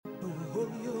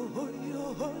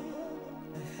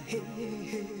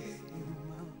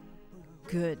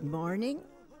Good morning.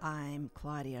 I'm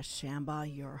Claudia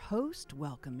Shambaugh, your host,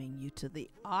 welcoming you to the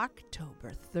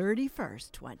October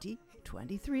 31st,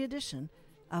 2023 edition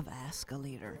of Ask a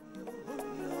Leader.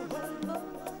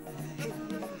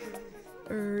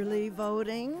 Early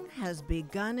voting has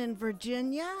begun in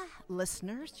Virginia.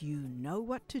 Listeners, you know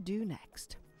what to do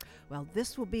next. Well,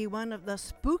 this will be one of the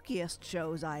spookiest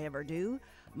shows I ever do.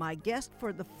 My guest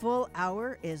for the full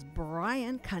hour is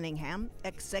Brian Cunningham,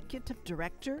 Executive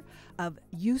Director of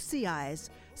UCI's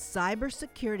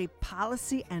Cybersecurity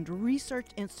Policy and Research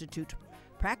Institute,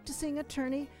 practicing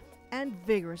attorney and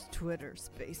vigorous Twitter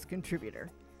space contributor.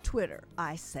 Twitter,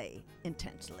 I say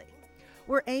intentionally.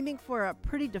 We're aiming for a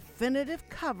pretty definitive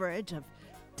coverage of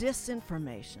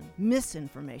disinformation,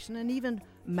 misinformation, and even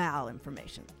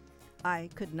malinformation. I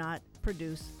could not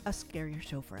produce a scarier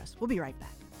show for us. We'll be right back.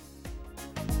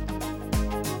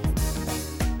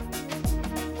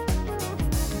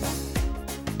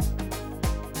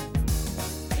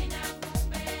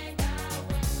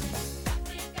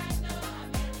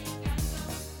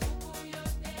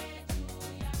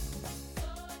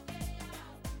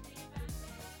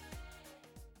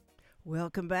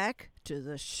 Welcome back to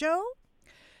the show.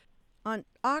 On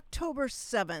October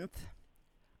 7th,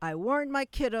 I warned my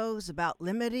kiddos about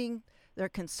limiting their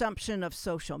consumption of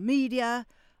social media.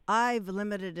 I've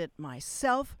limited it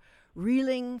myself,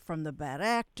 reeling from the bad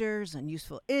actors and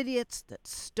useful idiots that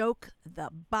stoke the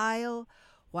bile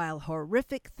while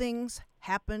horrific things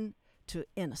happen to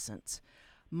innocents.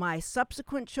 My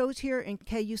subsequent shows here in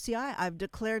KUCI, I've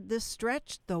declared this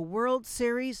stretch the World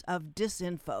Series of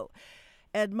Disinfo,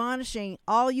 admonishing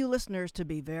all you listeners to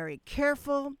be very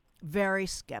careful, very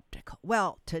skeptical.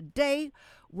 Well, today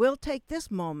we'll take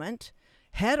this moment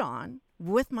head on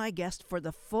with my guest for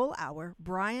the full hour,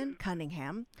 Brian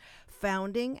Cunningham,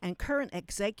 founding and current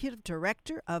executive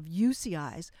director of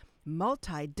UCI's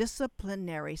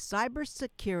Multidisciplinary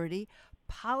Cybersecurity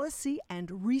Policy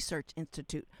and Research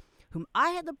Institute, whom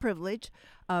I had the privilege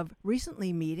of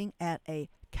recently meeting at a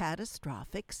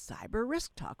catastrophic cyber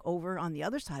risk talk over on the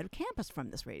other side of campus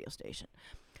from this radio station.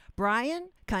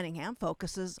 Brian Cunningham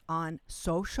focuses on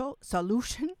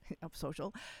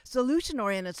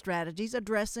solution-oriented strategies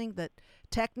addressing the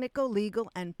technical, legal,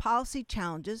 and policy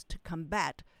challenges to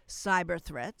combat cyber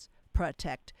threats,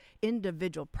 protect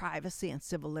individual privacy and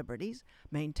civil liberties,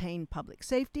 maintain public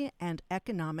safety and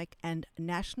economic and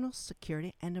national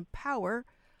security, and empower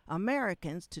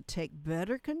Americans to take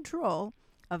better control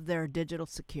of their digital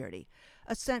security,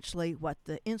 essentially what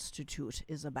the Institute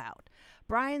is about.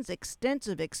 Brian's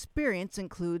extensive experience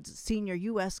includes senior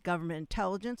U.S. government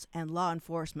intelligence and law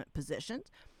enforcement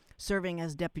positions, serving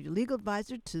as deputy legal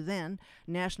advisor to then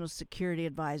National Security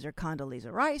Advisor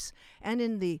Condoleezza Rice, and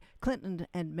in the Clinton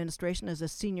administration as a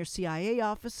senior CIA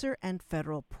officer and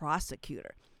federal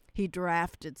prosecutor. He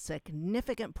drafted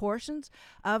significant portions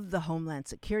of the Homeland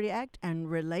Security Act and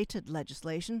related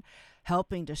legislation,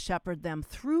 helping to shepherd them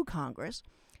through Congress.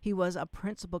 He was a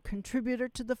principal contributor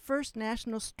to the first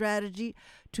national strategy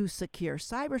to secure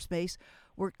cyberspace,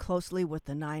 worked closely with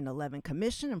the 9/11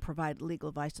 Commission and provided legal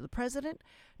advice to the President,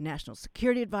 National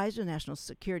Security Advisor, National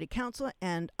Security Council,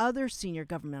 and other senior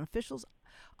government officials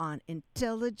on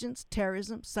intelligence,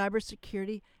 terrorism,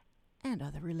 cybersecurity, and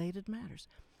other related matters.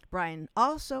 Brian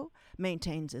also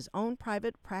maintains his own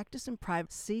private practice in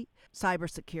privacy,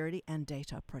 cybersecurity, and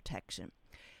data protection.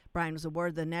 Brian was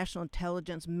awarded the National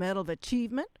Intelligence Medal of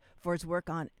Achievement for his work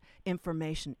on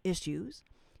information issues.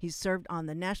 He's served on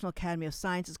the National Academy of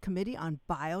Sciences Committee on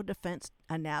Biodefense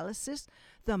Analysis,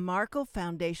 the Markle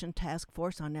Foundation Task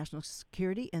Force on National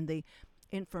Security in the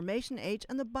Information Age,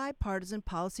 and the Bipartisan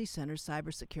Policy Center's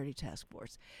Cybersecurity Task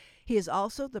Force. He is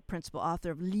also the principal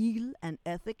author of legal and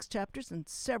ethics chapters in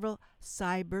several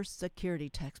cybersecurity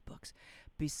textbooks.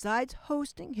 Besides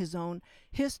hosting his own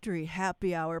History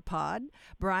Happy Hour pod,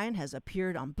 Brian has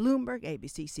appeared on Bloomberg,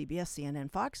 ABC, CBS,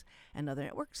 CNN, Fox, and other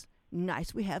networks.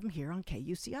 Nice we have him here on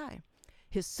KUCI.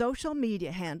 His social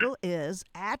media handle is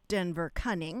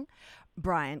 @DenverCunning.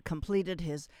 Brian completed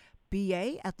his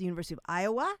BA at the University of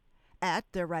Iowa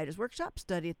at their Writers' Workshop,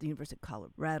 studied at the University of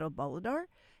Colorado Boulder.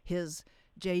 His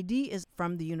JD is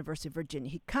from the University of Virginia.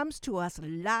 He comes to us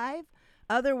live.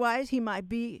 Otherwise, he might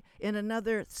be in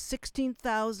another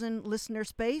 16,000 listener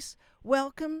space.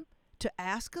 Welcome to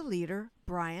Ask a Leader,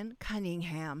 Brian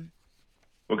Cunningham.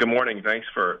 Well, good morning. Thanks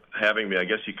for having me. I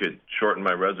guess you could shorten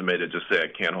my resume to just say I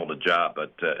can't hold a job,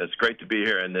 but it's great to be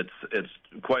here, and it's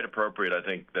quite appropriate, I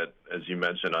think, that, as you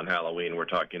mentioned, on Halloween, we're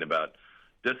talking about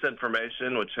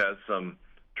disinformation, which has some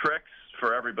tricks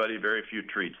for everybody, very few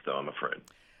treats, though, I'm afraid.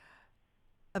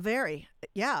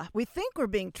 Yeah. We think we're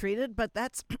being treated, but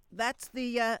that's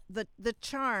the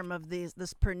charm of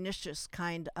this pernicious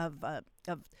kind of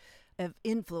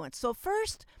influence. So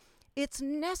first, it's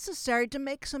necessary to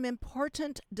make some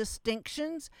important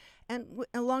distinctions, and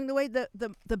along the way,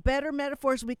 the better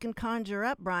metaphors we can conjure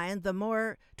up, Brian, the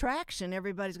more traction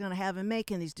everybody's going to have in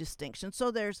making these distinctions. So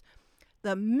there's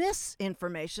the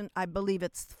misinformation. I believe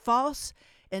it's false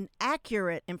and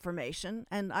accurate information,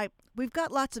 and we've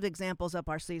got lots of examples up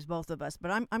our sleeves, both of us.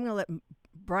 But I'm going to let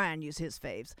Brian use his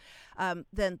faves.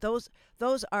 Then those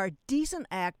are decent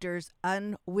actors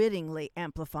unwittingly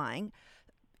amplifying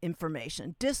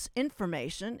information.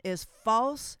 Disinformation is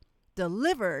false,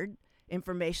 delivered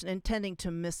information intending to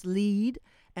mislead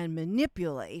and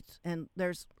manipulate, and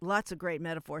there's lots of great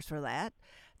metaphors for that.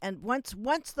 And once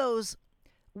the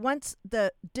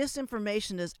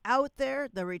disinformation is out there,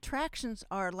 the retractions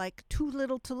are like too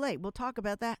little too late. We'll talk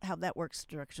about that, how that works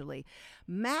structurally.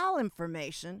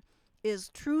 Malinformation is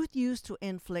truth used to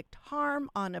inflict harm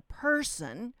on a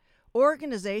person,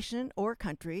 organization, or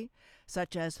country,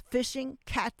 such as phishing,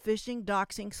 catfishing,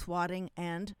 doxing, swatting,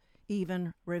 and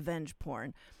even revenge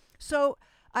porn. So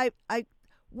I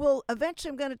will eventually,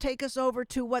 I'm going to take us over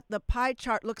to what the pie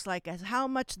chart looks like, as how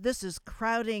much this is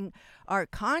crowding our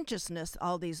consciousness,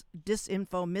 all these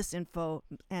disinfo, misinfo,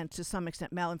 and to some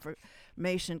extent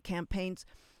malinformation campaigns.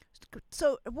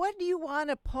 So what do you want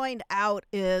to point out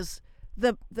is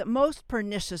the most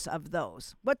pernicious of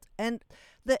those? And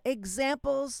the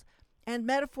examples and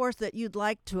metaphors that you'd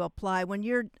like to apply when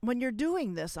you're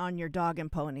doing this on your dog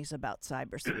and ponies about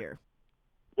Cybersphere?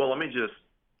 Well, let me just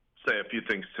say a few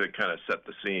things to kind of set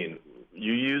the scene.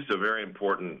 You used a very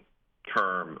important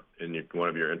term in one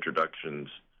of your introductions,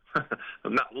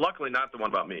 luckily not the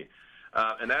one about me,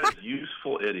 and that is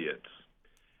useful idiots.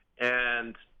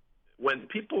 And when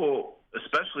people,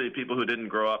 especially people who didn't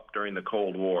grow up during the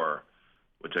Cold War,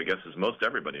 which I guess is most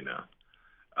everybody now,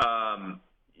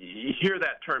 you hear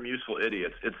that term useful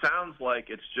idiots, it sounds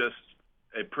like it's just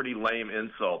a pretty lame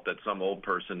insult that some old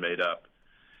person made up.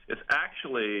 It's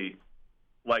actually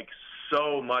like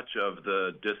so much of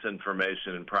the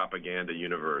disinformation and propaganda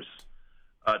universe,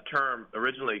 a term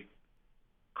originally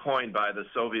coined by the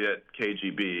Soviet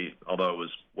KGB, although it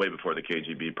was way before the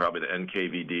KGB, probably the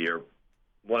NKVD or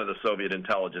one of the Soviet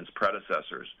intelligence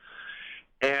predecessors.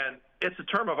 And it's a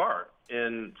term of art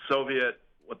in Soviet,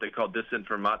 what they call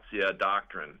disinformatia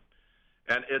doctrine.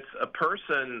 And it's a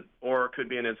person, or it could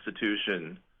be an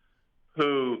institution,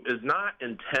 who is not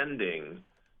intending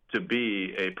to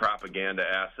be a propaganda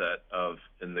asset of,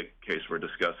 in the case we're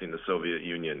discussing, the Soviet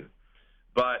Union,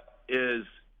 but is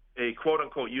a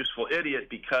quote-unquote useful idiot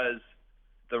because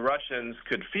the Russians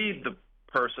could feed the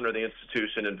person or the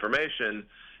institution information,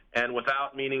 and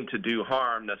without meaning to do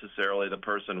harm necessarily, the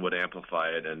person would amplify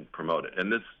it and promote it. And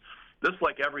this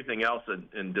like everything else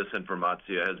in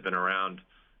disinformatia, has been around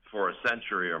for a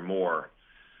century or more.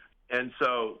 And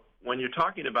so when you're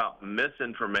talking about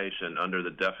misinformation under the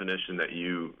definition that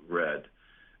you read,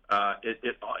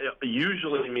 it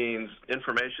usually means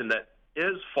information that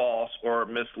is false or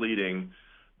misleading,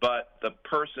 but the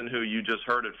person who you just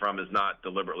heard it from is not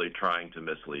deliberately trying to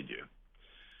mislead you.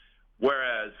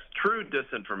 Whereas true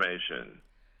disinformation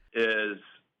is,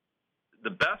 the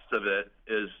best of it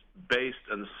is based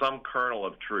in some kernel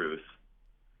of truth,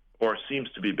 or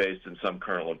seems to be based in some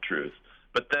kernel of truth,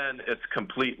 but then it's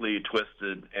completely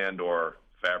twisted and or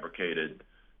fabricated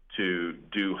to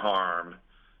do harm,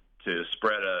 to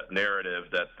spread a narrative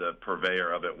that the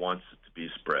purveyor of it wants it to be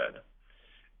spread.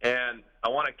 And I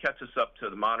want to catch us up to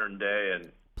the modern day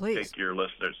and take your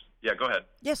listeners. Yeah, go ahead.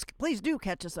 Yes, please do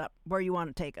catch us up where you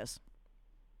want to take us.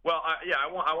 Well,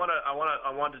 I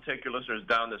want to take your listeners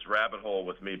down this rabbit hole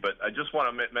with me, but I just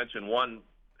want to mention one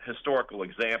historical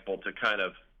example to kind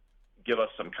of give us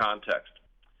some context.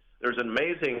 There's an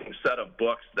amazing set of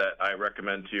books that I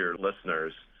recommend to your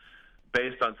listeners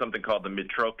based on something called the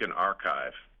Mitrokhin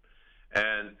Archive.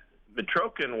 And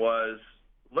Mitrokhin was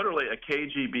literally a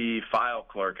KGB file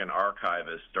clerk and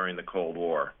archivist during the Cold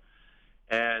War.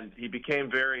 And he became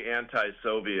very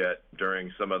anti-Soviet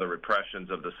during some of the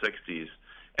repressions of the 60s.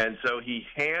 And so he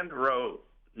hand-wrote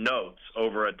notes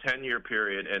over a 10-year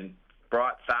period and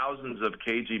brought thousands of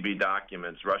KGB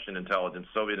documents, Russian intelligence,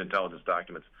 Soviet intelligence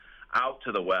documents, out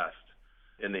to the West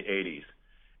in the 80s.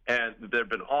 And there have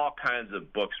been all kinds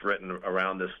of books written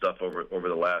around this stuff over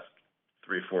the last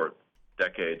 3-4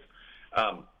 decades.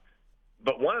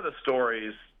 But one of the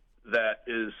stories that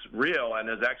is real and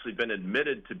has actually been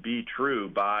admitted to be true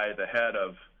by the head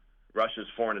of Russia's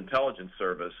Foreign Intelligence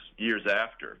Service years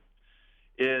after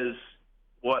is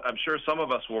what I'm sure some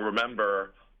of us will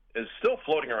remember is still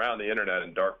floating around the internet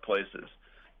in dark places.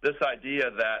 this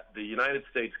idea that the United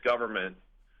States government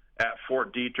at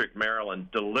Fort Detrick,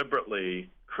 Maryland, deliberately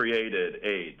created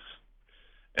AIDS.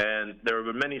 And there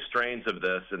were many strains of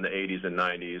this in the 80s and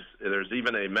 90s. There's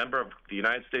even a member of the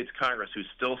United States Congress who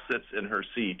still sits in her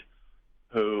seat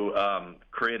who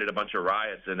created a bunch of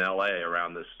riots in L.A.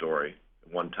 around this story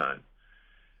at one time,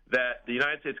 that the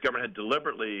United States government had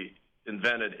deliberately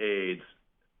invented AIDS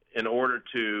in order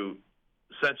to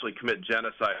essentially commit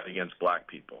genocide against black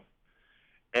people.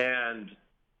 And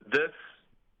this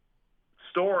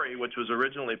story, which was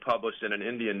originally published in an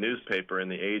Indian newspaper in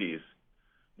the 80s,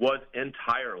 was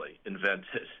entirely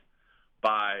invented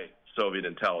by Soviet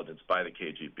intelligence, by the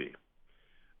KGB.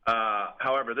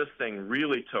 However, this thing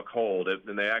really took hold,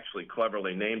 and they actually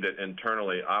cleverly named it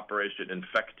internally Operation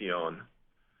Infection.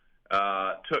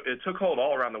 It took hold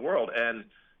all around the world, and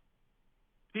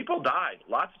people died.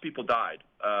 Lots of people died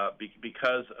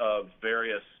because of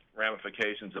various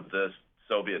ramifications of this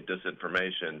Soviet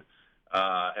disinformation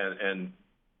and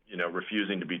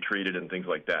refusing to be treated and things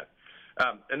like that.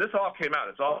 And this all came out.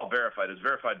 It's all verified. It's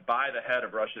verified by the head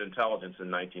of Russian intelligence in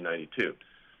 1992.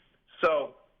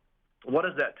 So what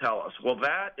does that tell us? Well,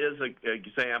 that is an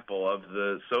example of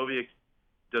the Soviet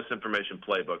disinformation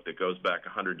playbook that goes back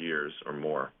 100 years or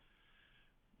more.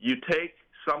 You take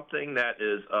something that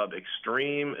is of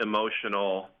extreme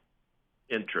emotional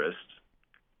interest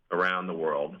around the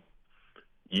world.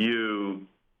 You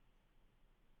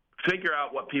figure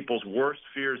out what people's worst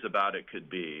fears about it could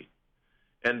be,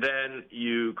 and then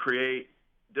you create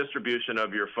distribution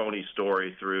of your phony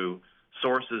story through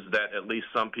sources that at least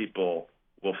some people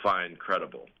will find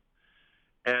credible.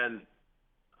 And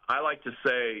I like to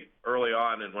say early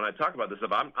on, and when I talk about this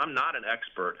stuff, I'm not an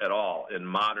expert at all in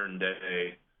modern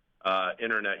day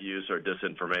internet use or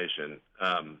disinformation,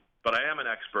 but I am an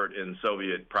expert in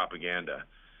Soviet propaganda.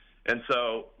 And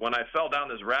so when I fell down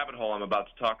this rabbit hole I'm about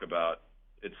to talk about,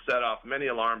 it set off many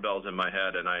alarm bells in my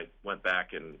head, and I went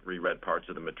back and reread parts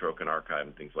of the Mitrokhin archive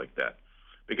and things like that.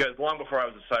 Because long before I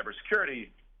was a cybersecurity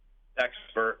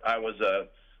expert, I was a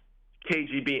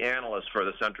KGB analyst for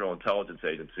the Central Intelligence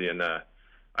Agency, and I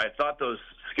thought those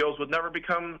skills would never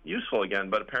become useful again,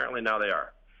 but apparently now they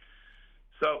are.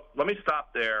 So let me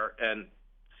stop there and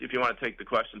see if you want to take the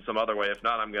question some other way. If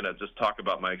not, I'm going to just talk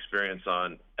about my experience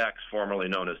on X, formerly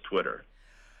known as Twitter.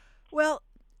 Well,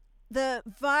 the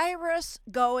virus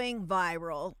going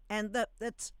viral, and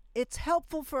it's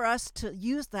helpful for us to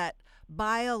use that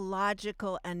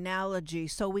biological analogy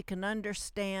so we can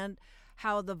understand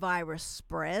how the virus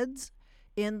spreads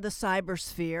in the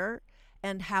cybersphere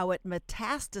and how it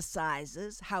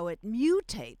metastasizes, how it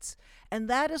mutates. And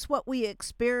that is what we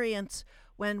experience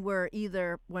when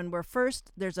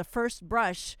there's a first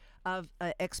brush of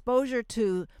exposure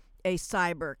to a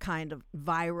cyber kind of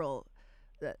viral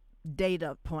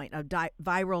data point of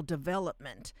viral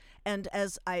development. And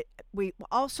we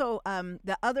also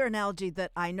the other analogy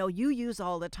that I know you use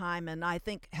all the time, and I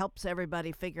think helps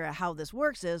everybody figure out how this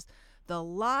works, is the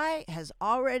lie has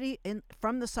already it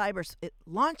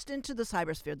launched into the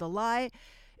cybersphere. The lie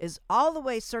is all the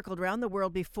way circled around the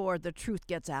world before the truth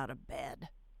gets out of bed.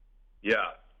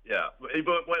 Yeah.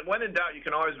 But when in doubt, you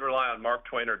can always rely on Mark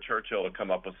Twain or Churchill to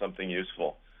come up with something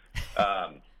useful.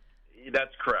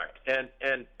 That's correct. And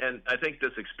I think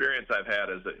this experience I've had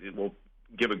it will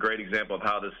give a great example of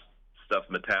how this stuff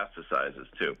metastasizes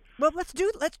too. Well, let's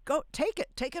go. Take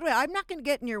it away. I'm not going to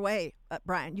get in your way,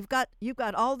 Brian. You've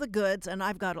got all the goods, and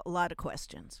I've got a lot of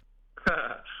questions.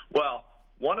 Well,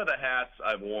 one of the hats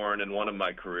I've worn in one of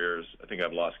my careers, I think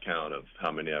I've lost count of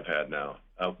how many I've had now,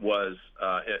 was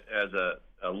as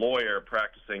a lawyer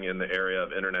practicing in the area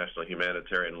of international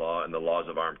humanitarian law and the laws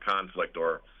of armed conflict,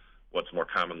 or what's more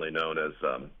commonly known as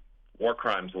war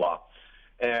crimes law.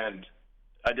 And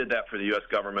I did that for the U.S.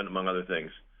 government, among other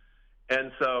things.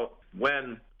 And so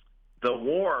when the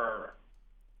war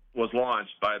was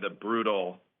launched by the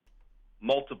brutal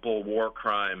multiple war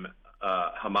crime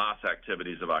Hamas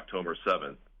activities of October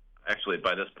 7th, actually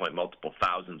by this point multiple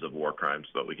thousands of war crimes,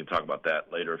 but we can talk about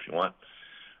that later if you want,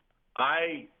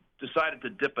 I decided to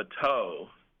dip a toe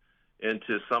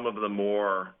into some of the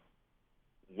more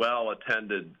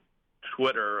well-attended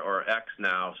Twitter, or X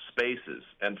now, spaces.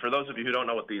 And for those of you who don't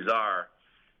know what these are,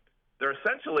 they're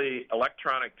essentially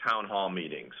electronic town hall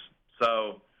meetings.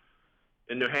 So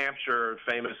in New Hampshire,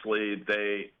 famously,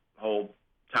 they hold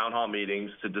town hall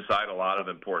meetings to decide a lot of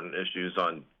important issues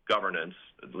on governance,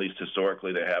 at least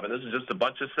historically they have. And this is just a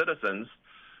bunch of citizens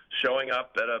showing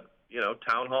up at a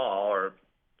town hall or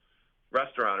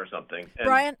restaurant or something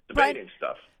and debating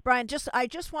stuff. Brian, I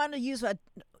just want to use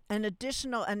an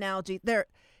additional analogy.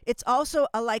 It's also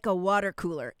like a water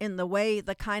cooler in the way,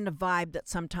 the kind of vibe that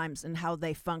sometimes and how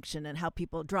they function and how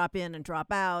people drop in and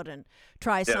drop out and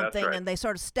try Yeah, that's something right. and they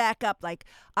sort of stack up. Like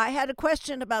I had a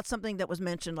question about something that was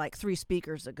mentioned like 3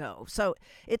 speakers ago. So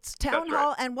it's town That's right.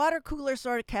 hall, and water cooler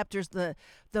sort of captures the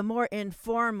more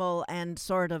informal and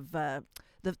sort of the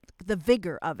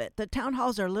vigor of it. The town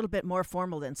halls are a little bit more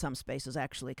formal than some spaces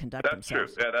actually conduct That's true.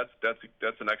 themselves. Yeah,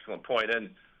 that's an excellent point.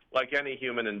 And like any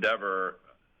human endeavor,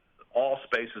 all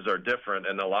spaces are different,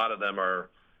 and a lot of them are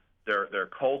their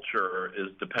culture is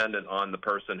dependent on the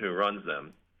person who runs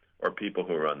them or people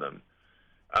who run them.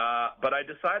 But I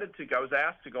was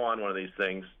asked to go on one of these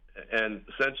things and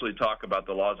essentially talk about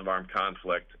the laws of armed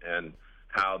conflict and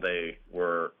how they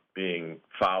were being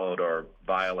followed or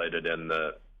violated in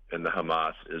the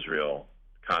Hamas-Israel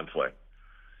conflict.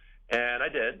 And I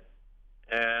did.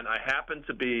 And I happened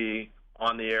to be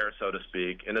on the air, so to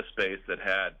speak, in a space that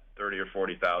had 30 or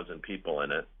 40,000 people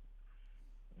in it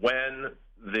when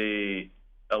the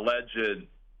alleged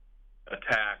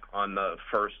attack on the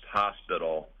first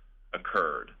hospital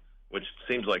occurred, which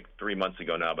seems like 3 months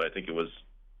ago now, but I think it was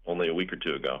only a week or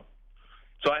two ago.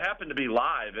 So I happened to be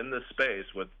live in this space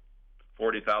with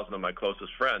 40,000 of my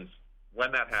closest friends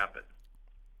when that happened.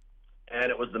 And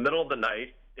it was the middle of the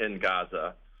night in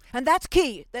Gaza. And that's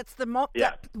key. That's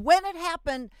Yeah. When it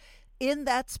happened in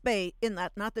that space, in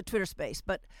that, not the Twitter space,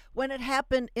 but when it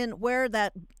happened in where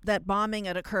that bombing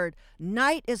had occurred,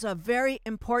 night is a very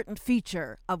important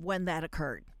feature of when that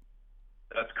occurred.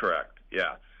 That's correct.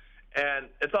 Yeah. And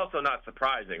it's also not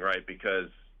surprising, right? Because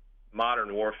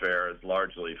modern warfare is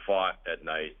largely fought at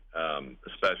night,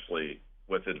 especially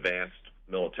with advanced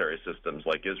military systems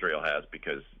like Israel has,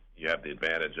 because you have the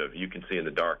advantage of you can see in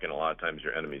the dark, and a lot of times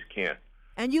your enemies can't.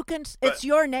 And it's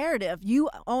your narrative. You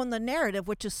own the narrative,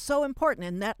 which is so important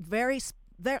in that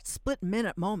that split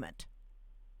minute moment.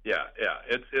 Yeah.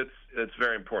 It's a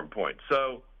very important point.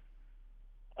 So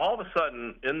all of a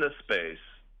sudden in this space,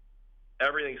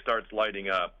 everything starts lighting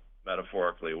up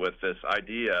metaphorically with this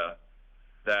idea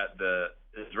that the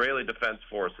Israeli Defense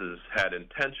Forces had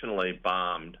intentionally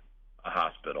bombed a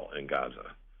hospital in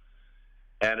Gaza.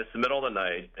 And it's the middle of the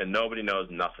night, and nobody knows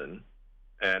nothing,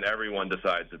 and everyone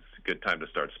decides it's a good time to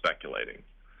start speculating.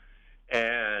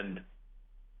 And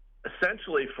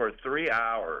essentially for 3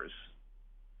 hours,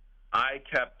 I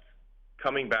kept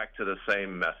coming back to the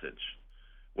same message,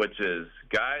 which is,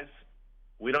 guys,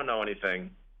 we don't know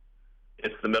anything.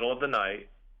 It's the middle of the night.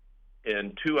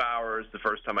 In 2 hours, the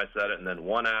first time I said it, and then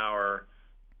 1 hour,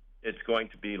 it's going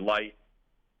to be light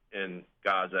in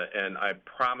Gaza. And I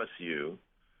promise you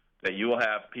that you will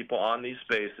have people on these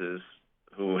spaces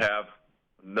who have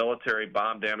military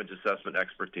bomb damage assessment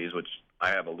expertise, which I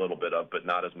have a little bit of, but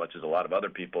not as much as a lot of other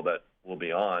people that will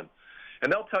be on.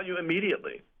 And they'll tell you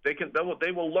immediately.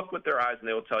 They will look with their eyes and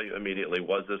they will tell you immediately,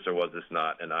 was this or was this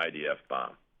not an IDF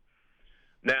bomb?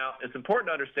 Now, it's important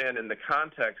to understand in the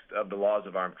context of the laws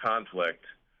of armed conflict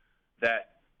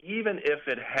that even if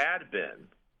it had been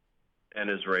an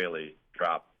Israeli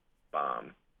drop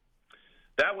bomb,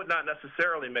 that would not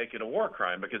necessarily make it a war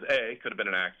crime because A, it could have been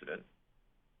an accident.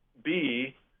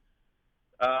 B,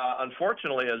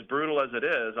 unfortunately, as brutal as it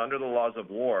is, under the laws of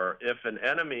war, if an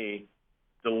enemy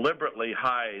deliberately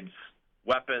hides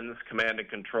weapons, command and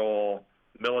control,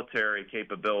 military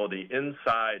capability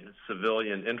inside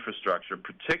civilian infrastructure,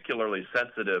 particularly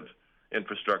sensitive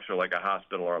infrastructure like a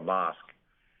hospital or a mosque,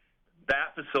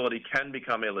 that facility can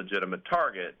become a legitimate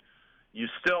target. You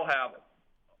still have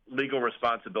legal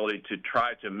responsibility to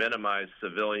try to minimize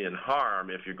civilian harm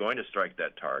if you're going to strike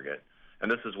that target. And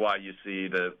this is why you see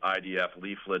the IDF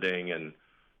leafleting and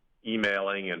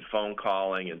emailing and phone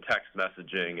calling and text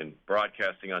messaging and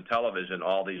broadcasting on television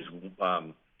all these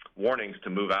warnings to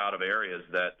move out of areas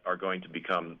that are going to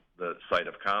become the site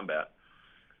of combat.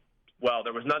 Well,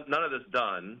 there was none of this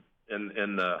done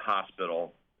in the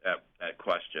hospital at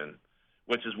question,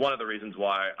 which is one of the reasons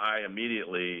why I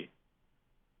immediately,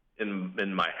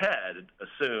 in my head,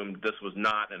 assumed this was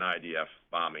not an IDF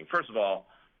bombing. First of all,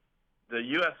 the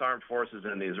U.S. Armed Forces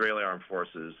and the Israeli Armed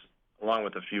Forces, along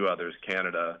with a few others,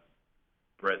 Canada,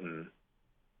 Britain,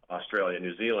 Australia,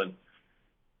 New Zealand,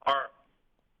 are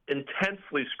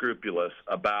intensely scrupulous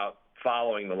about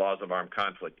following the laws of armed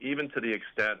conflict, even to the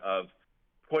extent of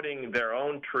putting their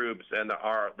own troops and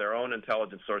their own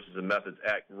intelligence sources and methods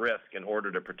at risk in order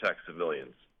to protect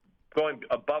civilians, going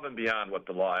above and beyond what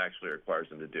the law actually requires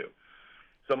them to do.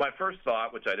 So my first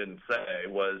thought, which I didn't say,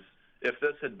 was if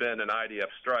this had been an IDF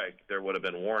strike, there would have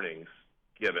been warnings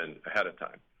given ahead of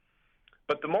time.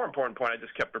 But the more important point I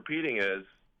just kept repeating is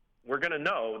we're going to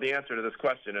know the answer to this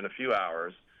question in a few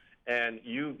hours, and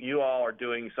you all are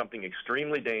doing something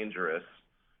extremely dangerous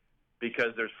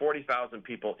because there's 40,000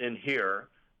 people in here,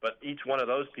 but each one of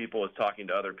those people is talking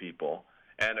to other people.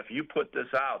 And if you put this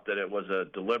out that it was a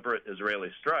deliberate Israeli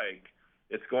strike,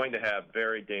 it's going to have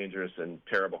very dangerous and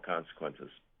terrible consequences.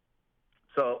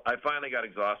 So I finally got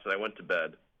exhausted. I went to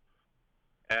bed,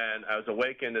 and I was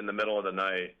awakened in the middle of the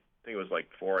night. I think it was like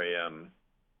 4 a.m.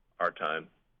 our time,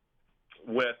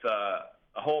 with a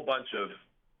whole bunch of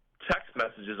text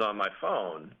messages on my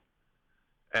phone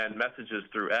and messages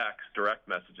through X, direct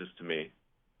messages to me.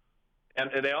 And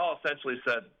they all essentially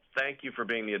said, "Thank you for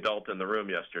being the adult in the room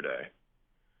yesterday."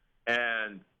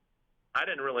 And I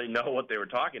didn't really know what they were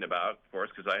talking about, of course,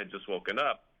 because I had just woken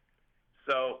up.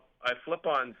 So I flip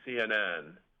on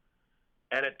CNN,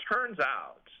 and it turns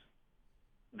out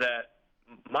that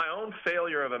my own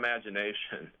failure of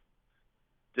imagination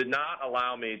did not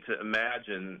allow me to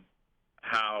imagine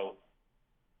how,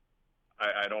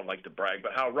 I don't like to brag,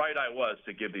 but how right I was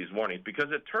to give these warnings,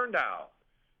 because it turned out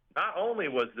not only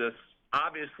was this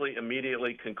obviously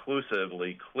immediately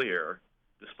conclusively clear,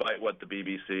 despite what the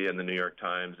BBC and the New York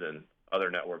Times and other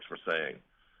networks were saying,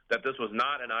 that this was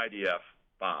not an IDF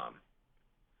bomb.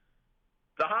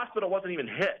 The hospital wasn't even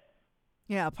hit.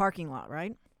 Yeah, a parking lot,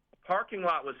 right? The parking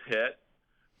lot was hit.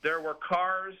 There were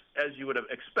cars, as you would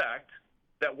expect,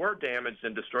 that were damaged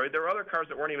and destroyed. There were other cars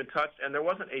that weren't even touched, and there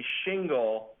wasn't a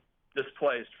shingle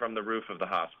displaced from the roof of the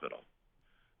hospital.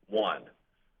 One.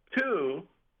 Two,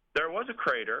 there was a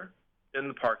crater in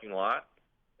the parking lot,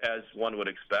 as one would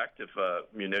expect if a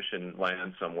munition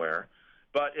lands somewhere,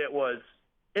 but it was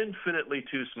infinitely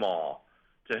too small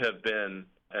to have been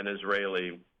an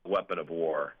Israeli weapon of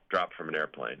war dropped from an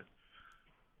airplane.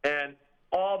 And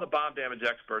all the bomb damage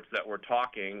experts that were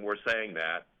talking were saying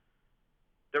that.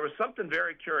 There was something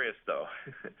very curious, though,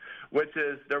 which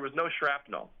is there was no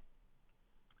shrapnel.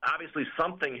 Obviously,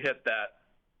 something hit that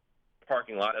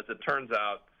parking lot. As it turns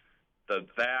out, the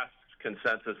vast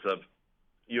consensus of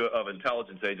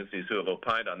intelligence agencies who have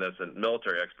opined on this and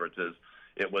military experts is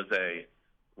it was a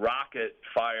rocket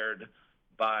fired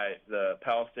by the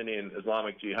Palestinian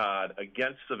Islamic Jihad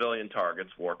against civilian targets,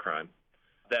 war crime,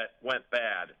 that went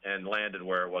bad and landed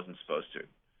where it wasn't supposed to.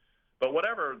 But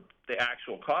whatever the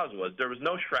actual cause was, there was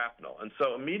no shrapnel. And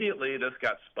so immediately this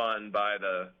got spun by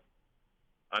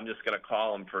I'm just going to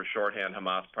call them for shorthand,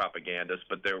 Hamas propagandists,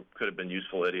 but there could have been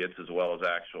useful idiots as well as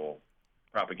actual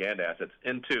propaganda assets,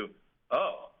 into,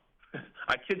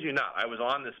 I kid you not, I was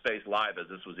on this space live as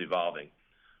this was evolving.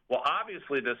 Well,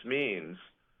 obviously this means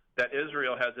that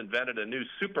Israel has invented a new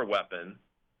super weapon,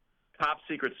 top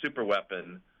secret super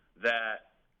weapon,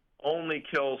 that only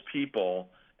kills people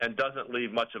and doesn't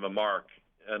leave much of a mark,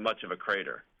 much of a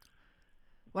crater.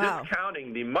 Wow.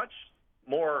 Discounting the much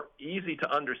more easy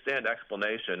to understand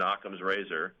explanation, Occam's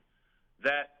razor,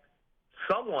 that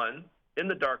someone in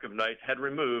the dark of night had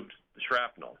removed the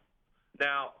shrapnel.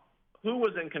 Now, who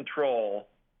was in control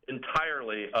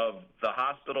entirely of the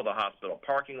hospital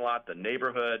parking lot, the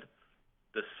neighborhood,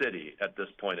 the city at this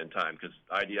point in time, because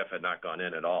IDF had not gone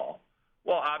in at all?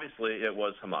 Well, obviously it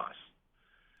was Hamas.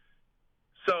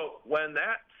 So when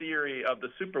that theory of the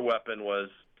super-weapon was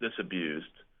disabused,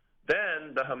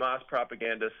 then the Hamas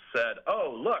propagandists said,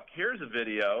 oh, look, here's a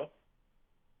video,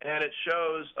 and it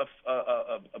shows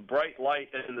a bright light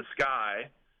in the sky,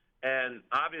 and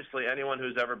obviously anyone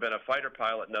who's ever been a fighter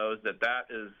pilot knows that that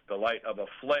is the light of a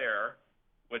flare,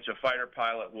 which a fighter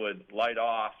pilot would light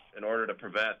off in order to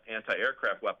prevent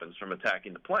anti-aircraft weapons from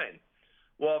attacking the plane.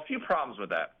 Well, a few problems with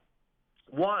that.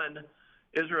 One,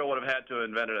 Israel would have had to have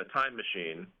invented a time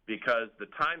machine, because the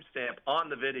timestamp on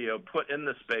the video put in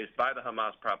the space by the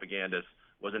Hamas propagandists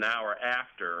was an hour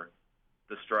after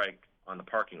the strike on the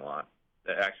parking lot,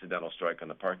 the accidental strike on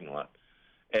the parking lot,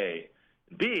 A.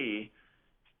 B,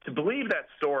 to believe that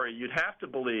story, you'd have to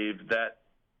believe that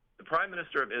the Prime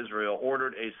Minister of Israel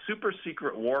ordered a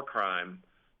super-secret war crime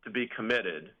to be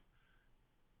committed,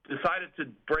 decided to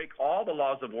break all the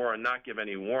laws of war and not give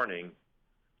any warning,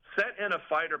 set in a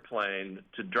fighter plane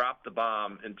to drop the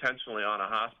bomb intentionally on a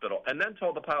hospital, and then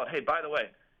told the pilot, hey, by the way,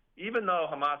 even though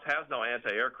Hamas has no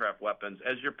anti-aircraft weapons,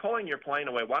 as you're pulling your plane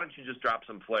away, why don't you just drop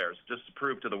some flares just to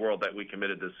prove to the world that we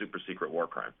committed this super-secret war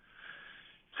crime?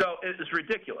 So it's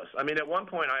ridiculous. I mean, at one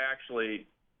point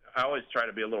I always try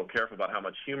to be a little careful about how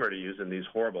much humor to use in these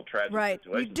horrible, tragic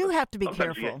situations. Right. You do have to be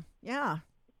careful. Yeah.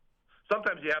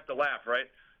 Sometimes you have to laugh, right?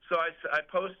 So I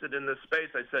posted in this space,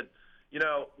 I said, you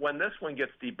know, when this one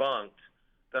gets debunked,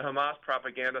 the Hamas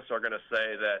propagandists are going to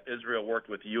say that Israel worked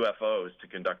with UFOs to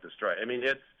conduct the strike. I mean,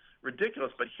 it's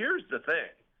ridiculous, but here's the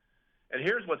thing. And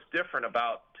here's what's different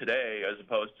about today as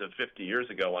opposed to 50 years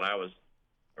ago when I was,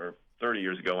 or 30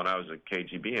 years ago when I was a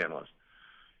KGB analyst.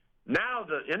 Now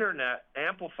the internet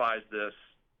amplifies this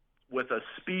with a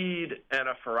speed and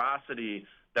a ferocity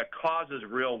that causes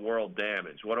real-world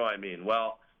damage. What do I mean?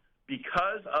 Well,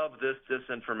 because of this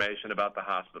disinformation about the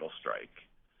hospital strike,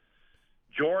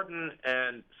 Jordan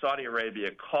and Saudi Arabia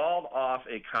called off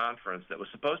a conference that was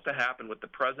supposed to happen with the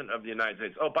President of the United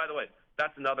States. Oh, by the way,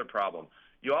 that's another problem.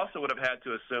 You also would have had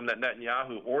to assume that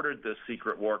Netanyahu ordered this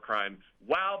secret war crime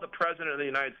while the President of the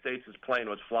United States' plane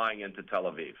was flying into Tel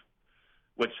Aviv,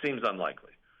 which seems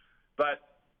unlikely. But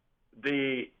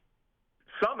the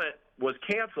summit was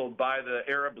canceled by the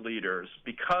Arab leaders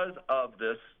because of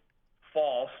this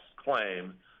false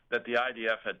claim that the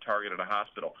IDF had targeted a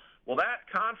hospital. Well, that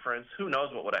conference, who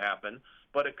knows what would have happened,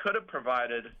 but it could have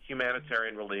provided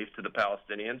humanitarian relief to the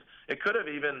Palestinians. It could have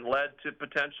even led to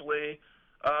potentially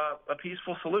a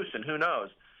peaceful solution. Who knows?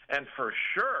 And for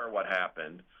sure what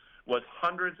happened was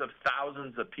hundreds of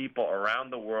thousands of people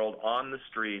around the world on the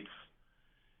streets.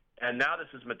 And now this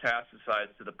is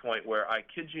metastasized to the point where, I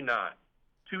kid you not,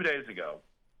 2 days ago,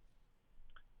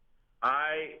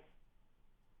 I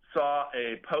saw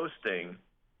a posting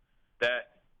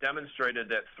that demonstrated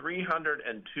that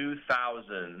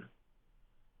 302,000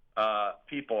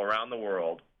 people around the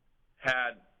world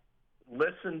had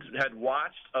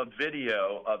watched a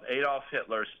video of Adolf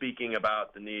Hitler speaking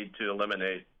about the need to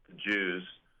eliminate the Jews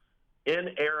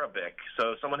in Arabic.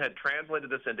 So someone had translated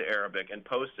this into Arabic and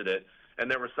posted it,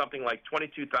 and there was something like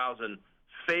 22,000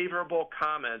 favorable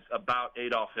comments about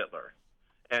Adolf Hitler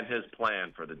and his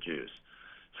plan for the Jews.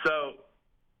 So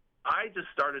I just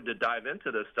started to dive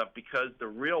into this stuff because the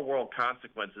real-world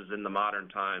consequences in the modern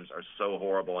times are so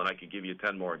horrible, and I could give you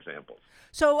 10 more examples.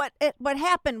 So what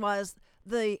happened was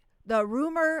the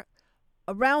rumor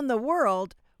around the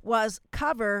world was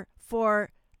cover for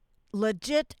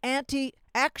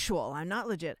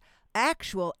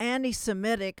actual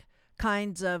anti-Semitic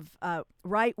kinds of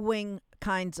right-wing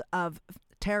kinds of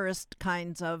terrorist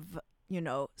kinds of,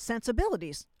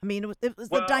 sensibilities. I mean,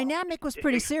 the dynamic was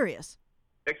pretty serious.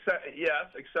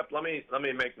 Except let me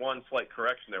make one slight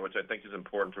correction there, which I think is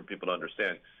important for people to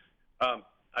understand.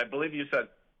 I believe you said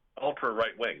ultra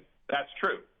right wing. That's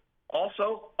true.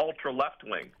 Also, ultra left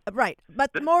wing. Right,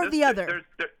 but more of the other.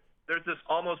 There's this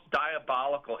almost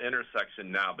diabolical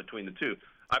intersection now between the two.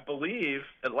 I believe,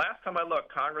 and last time I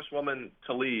looked, Congresswoman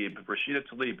Rashida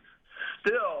Tlaib,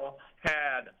 still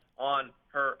had on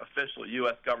her official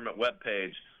U.S. government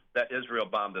webpage that Israel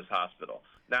bombed this hospital.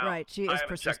 Now, right, she is I haven't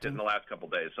persistent. checked it in the last couple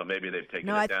of days, so maybe they've taken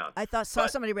it down. I saw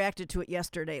somebody reacted to it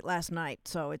last night,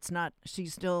 so it's not.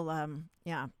 She's still, but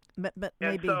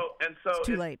maybe it's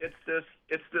too late. It's this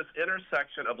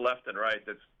intersection of left and right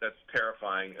that's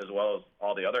terrifying, as well as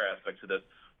all the other aspects of this.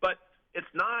 But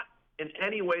it's not in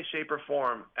any way, shape, or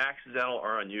form accidental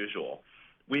or unusual.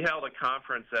 We held a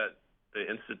conference at the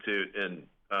Institute in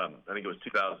I think it was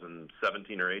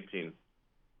 2017 or 18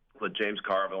 with James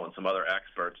Carville and some other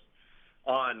experts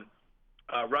on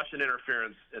Russian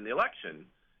interference in the election.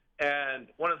 And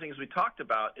one of the things we talked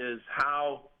about is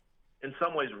how, in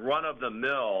some ways,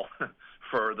 run-of-the-mill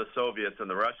for the Soviets and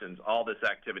the Russians, all this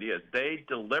activity is. They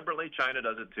deliberately, China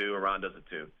does it too, Iran does it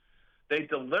too, they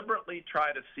deliberately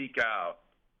try to seek out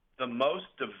the most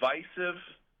divisive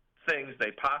things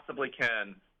they possibly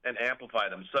can and amplify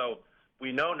them. So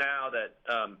we know now that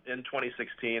in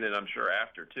 2016, and I'm sure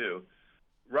after too,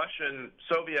 Russian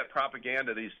Soviet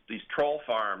propaganda, these troll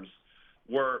farms,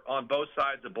 were on both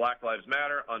sides of Black Lives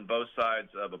Matter, on both sides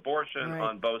of abortion, right,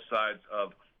 on both sides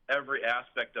of every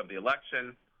aspect of the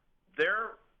election.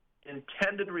 Their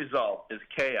intended result is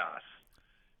chaos,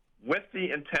 with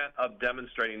the intent of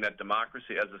demonstrating that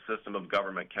democracy as a system of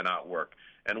government cannot work.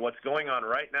 And what's going on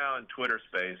right now in Twitter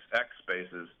space, X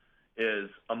spaces, is,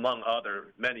 among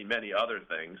many, many other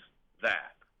things,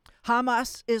 that.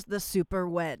 Hamas is the super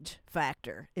wedge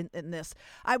factor in this.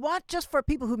 I want, just for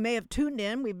people who may have tuned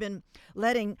in, we've been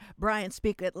letting Brian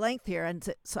speak at length here, and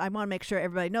so I want to make sure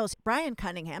everybody knows. Brian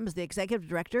Cunningham is the executive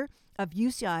director of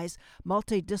UCI's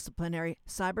Multidisciplinary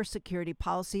Cybersecurity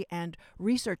Policy and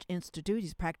Research Institute.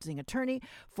 He's a practicing attorney,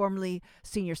 formerly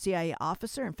senior CIA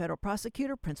officer and federal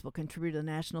prosecutor, principal contributor to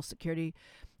the National Security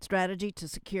Strategy to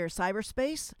Secure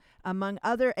Cyberspace, among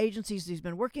other agencies he's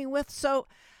been working with. So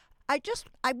I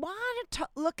wanted to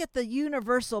look at the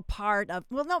universal part of,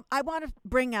 I want to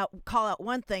call out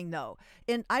one thing, though.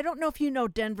 And I don't know if you know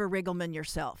Denver Riggleman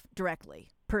yourself directly,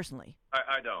 personally.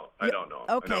 I don't. I don't know him.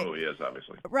 Okay. I know who he is,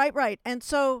 obviously. Right. And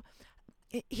so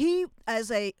he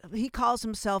calls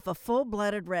himself a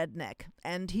full-blooded redneck,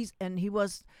 and he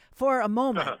was for a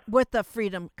moment with the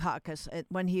Freedom Caucus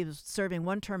when he was serving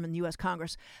one term in the U.S.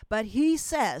 Congress. But he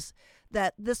says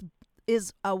that this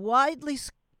is a widely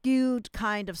skewed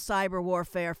kind of cyber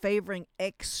warfare favoring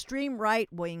extreme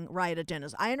right-wing right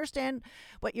agendas. I understand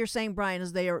what you're saying, Brian,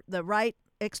 is they are the right,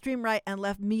 extreme right, and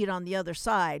left meat on the other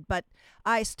side. But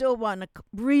I still want to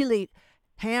really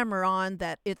hammer on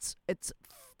that it's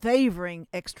favoring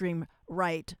extreme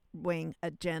right-wing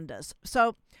agendas.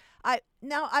 So I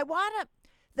want to,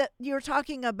 that you're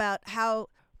talking about how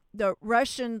the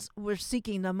Russians were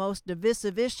seeking the most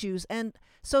divisive issues, and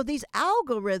so these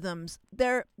algorithms,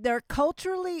 they're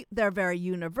culturally, they're very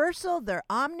universal, they're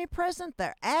omnipresent,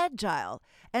 they're agile,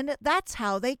 and that's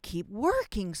how they keep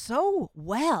working so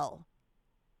well.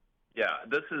 Yeah,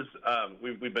 this is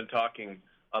we've been talking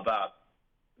about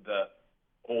the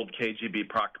old KGB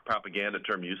propaganda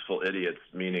term, useful idiots,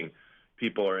 meaning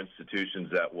people or institutions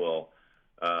that will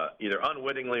either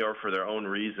unwittingly or for their own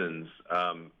reasons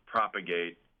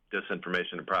propagate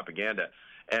disinformation and propaganda.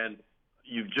 And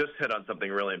you've just hit on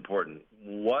something really important.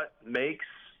 What makes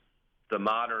the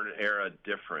modern era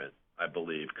different, I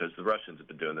believe, because the Russians have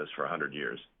been doing this for 100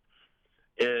 years,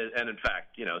 and in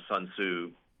fact, Sun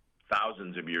Tzu,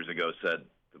 thousands of years ago, said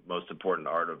the most important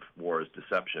art of war is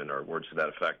deception, or words to that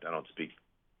effect. I don't speak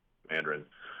Mandarin,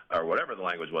 or whatever the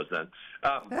language was then.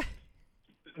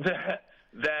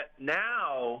 That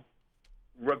now,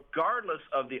 regardless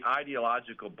of the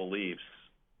ideological beliefs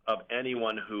of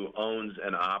anyone who owns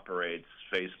and operates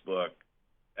Facebook,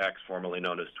 X, formerly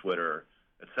known as Twitter,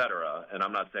 et cetera, and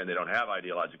I'm not saying they don't have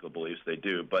ideological beliefs, they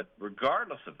do, but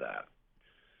regardless of that,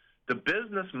 the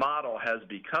business model has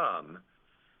become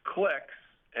clicks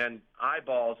and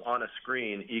eyeballs on a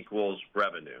screen equals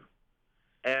revenue.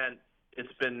 And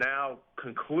it's been now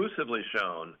conclusively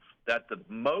shown that the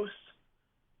most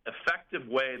effective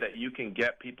way that you can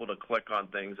get people to click on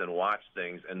things and watch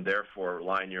things and therefore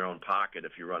line your own pocket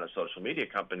if you run a social media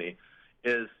company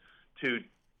is to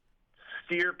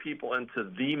steer people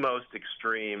into the most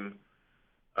extreme,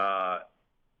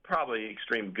 probably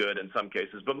extreme good in some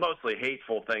cases, but mostly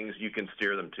hateful things you can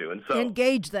steer them to. And so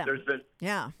engage them.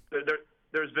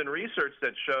 There's been research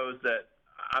that shows that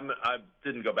I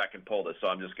didn't go back and pull this, so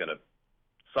I'm just going to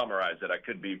summarize it. I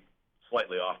could be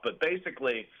slightly off, but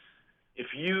basically, if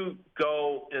you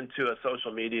go into a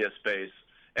social media space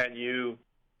and you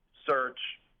search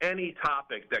any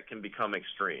topic that can become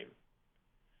extreme,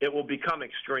 it will become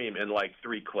extreme in like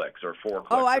 3 clicks or 4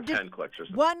 clicks or 10 clicks or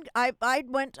something.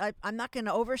 I'm not going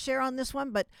to overshare on this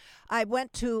one, but I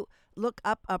went to look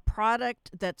up a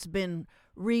product that's been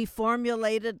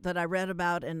reformulated that I read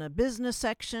about in a business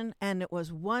section, and it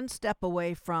was one step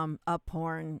away from a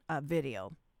porn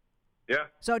video. Yeah.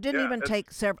 So it didn't even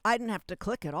take several. I didn't have to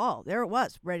click at all. There it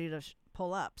was, ready to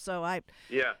pull up. So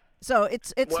So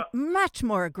it's much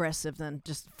more aggressive than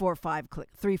just 4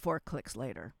 clicks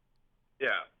later. Yeah.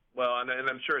 Well, and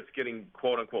I'm sure it's getting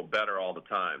quote unquote better all the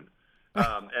time.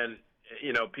 And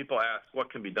people ask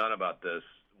what can be done about this.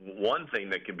 One thing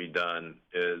that can be done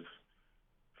is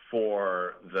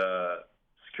for the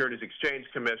Securities Exchange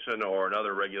Commission or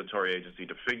another regulatory agency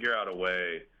to figure out a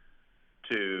way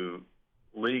to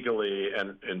legally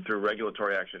and through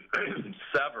regulatory action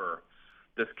sever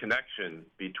this connection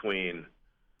between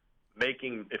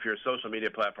making, if you're a social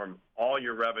media platform, all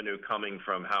your revenue coming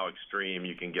from how extreme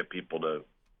you can get people to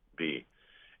be.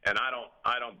 And I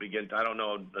don't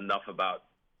know enough about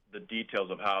the details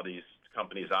of how these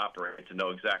companies operate to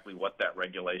know exactly what that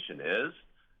regulation is.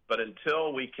 But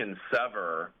until we can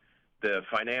sever the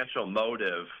financial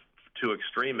motive to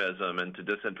extremism and to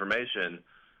disinformation,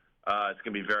 it's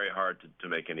going to be very hard to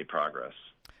make any progress.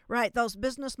 Right. Those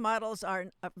business models are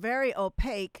very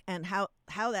opaque, and how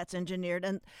that's engineered.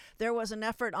 And there was an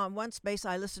effort on one space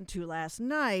I listened to last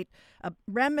night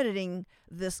remedying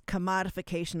this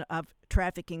commodification of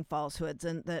trafficking falsehoods,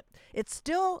 and that it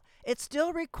still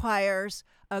requires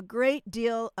a great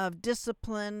deal of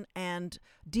discipline and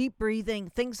deep breathing,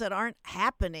 things that aren't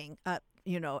happening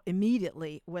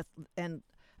immediately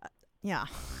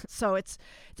so it's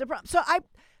a problem. So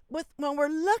when we're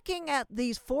looking at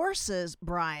these forces,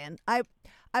 Brian, I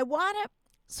want to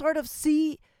sort of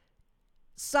see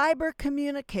cyber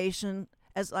communication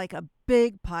as like a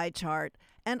big pie chart,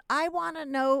 and I want to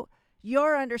know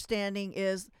your understanding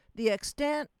is the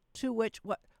extent to which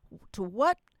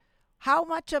how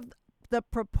much of the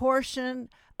proportion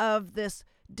of this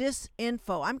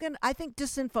disinfo. I think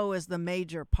disinfo is the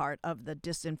major part of the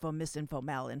disinfo, misinfo,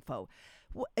 malinfo.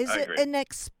 Is it an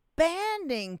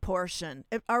expanding portion?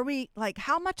 Are we like,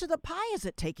 how much of the pie is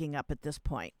it taking up at this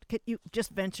point? Could you just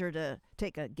venture to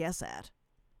take a guess at?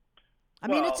 I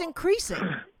mean, it's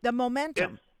increasing the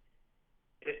momentum.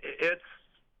 It's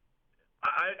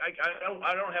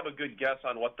I don't have a good guess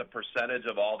on what the percentage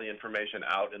of all the information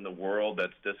out in the world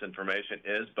that's disinformation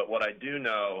is, but what I do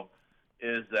know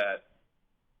is that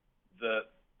the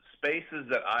spaces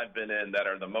that I've been in that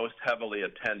are the most heavily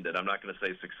attended, I'm not going to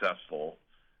say successful,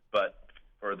 but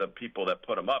for the people that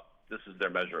put them up, this is their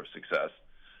measure of success,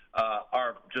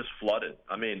 are just flooded.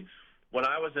 I mean, when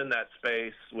I was in that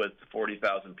space with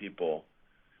 40,000 people,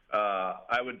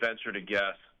 I would venture to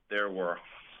guess there were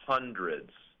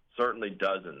hundreds, certainly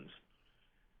dozens,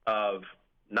 of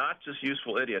not just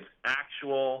useful idiots,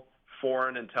 actual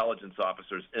foreign intelligence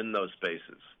officers in those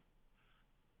spaces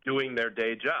doing their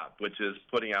day job, which is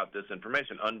putting out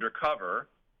disinformation undercover.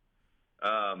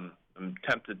 I'm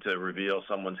tempted to reveal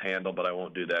someone's handle, but I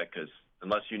won't do that because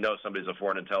unless you know somebody's a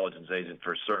foreign intelligence agent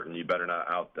for certain, you better not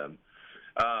out them.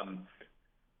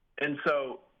 And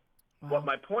so what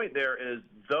my point there is,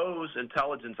 those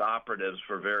intelligence operatives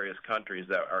for various countries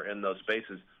that are in those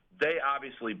spaces, they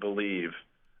obviously believe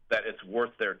that it's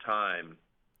worth their time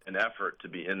and effort to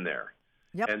be in there.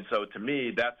 Yep. And so to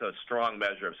me, that's a strong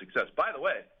measure of success. By the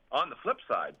way, on the flip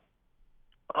side,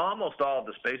 almost all of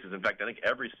the spaces, in fact, I think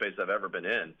every space I've ever been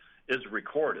in, is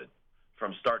recorded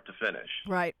from start to finish.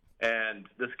 Right. And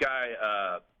this guy,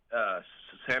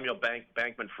 Samuel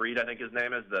Bankman-Fried, I think his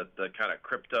name is, the kind of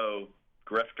crypto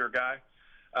grifter guy,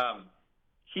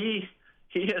 he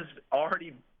has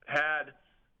already had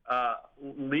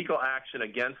legal action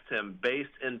against him based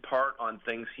in part on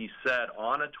things he said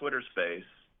on a Twitter space,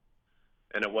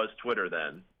 and it was Twitter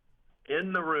then,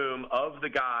 in the room of the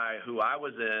guy who I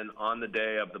was in on the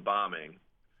day of the bombing,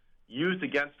 used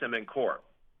against him in court.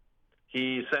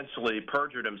 He essentially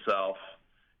perjured himself,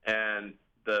 and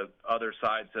the other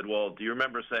side said, well, do you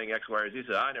remember saying X, Y, or Z? He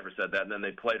said, I never said that, and then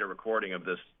they played a recording of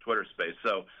this Twitter space.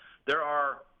 So there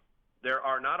are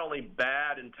not only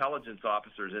bad intelligence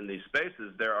officers in these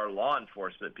spaces, there are law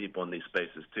enforcement people in these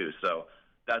spaces too. So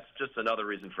that's just another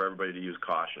reason for everybody to use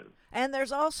caution. And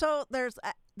there's also there's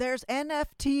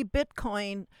NFT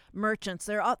Bitcoin merchants.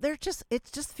 They're just, it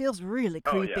just feels really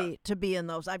creepy to be in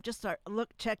those. I've just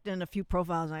checked in a few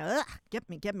profiles and I get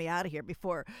me out of here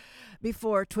before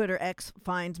Twitter X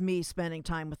finds me spending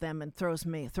time with them and throws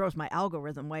my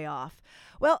algorithm way off.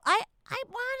 Well, I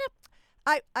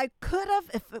could have,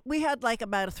 if we had like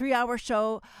about a 3-hour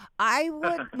show, I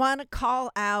would want to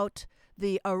call out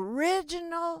the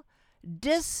original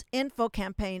disinfo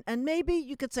campaign, and maybe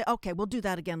you could say, okay, we'll do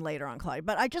that again later on, Claudia,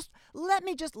 but let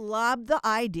me just lob the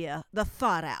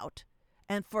thought out,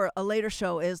 and for a later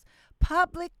show is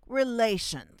public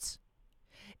relations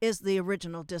is the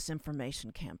original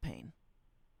disinformation campaign.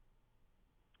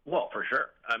 Well, for sure.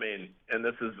 I mean, and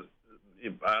this is,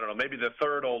 I don't know, maybe the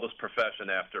third oldest profession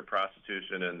after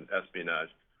prostitution and espionage.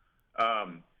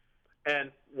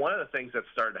 And one of the things that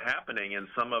started happening in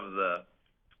some of the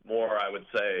more, I would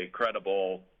say,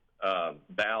 credible,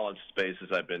 balanced spaces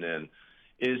I've been in,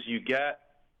 is you get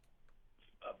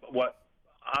what,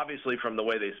 obviously from the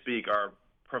way they speak, are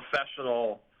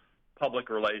professional public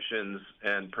relations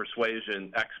and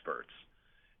persuasion experts.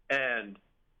 And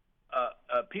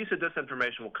a piece of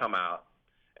disinformation will come out,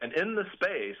 and in the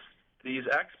space, these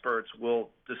experts will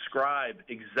describe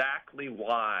exactly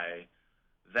why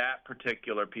that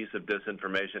particular piece of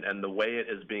disinformation and the way it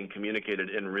is being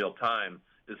communicated in real time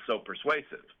is so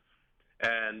persuasive.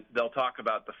 And they'll talk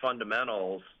about the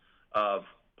fundamentals of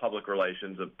public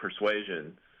relations, of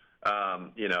persuasion.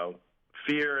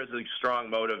 Fear is a strong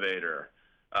motivator.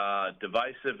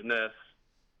 Divisiveness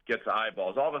gets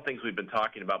eyeballs, all the things we've been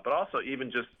talking about, but also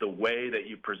even just the way that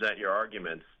you present your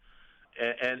arguments.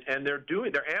 And they're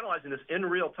analyzing this in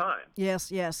real time.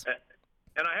 Yes.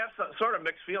 And I have sort of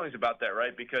mixed feelings about that,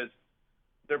 right? Because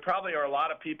there probably are a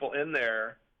lot of people in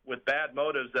there with bad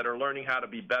motives that are learning how to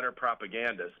be better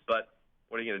propagandists. But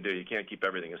what are you going to do? You can't keep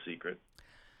everything a secret.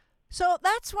 So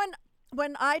that's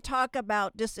when I talk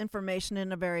about disinformation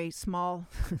in a very small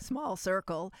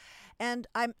circle, and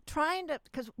I'm trying to,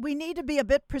 because we need to be a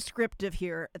bit prescriptive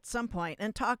here at some point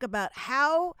and talk about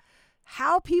how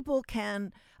people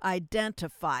can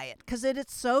identify it, because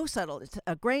it's so subtle. It's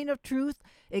a grain of truth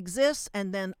exists,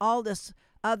 and then all this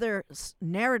other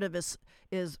narrative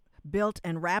is built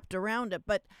and wrapped around it.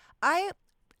 But I,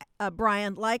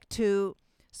 Brian, like to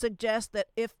suggest that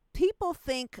if people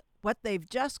think what they've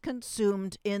just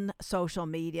consumed in social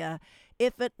media,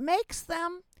 if it makes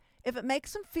them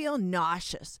feel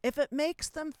nauseous, if it makes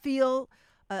them feel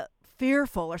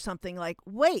fearful or something, like,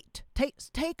 wait,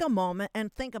 take a moment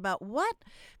and think about what.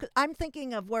 'Cause I'm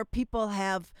thinking of where people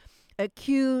have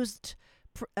accused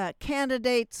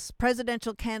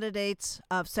presidential candidates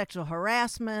of sexual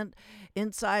harassment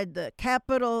inside the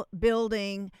Capitol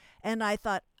building, and I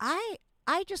thought,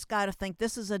 I just got to think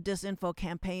this is a disinfo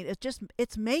campaign.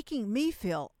 It's making me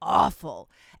feel awful.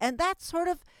 And that's sort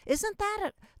of, isn't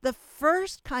that the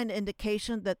first kind of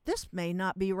indication that this may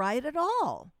not be right at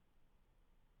all?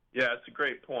 Yeah, it's a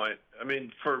great point. I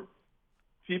mean, for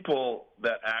people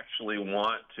that actually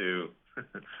want to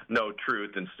know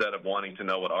truth instead of wanting to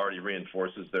know what already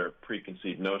reinforces their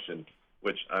preconceived notion,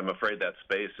 which I'm afraid that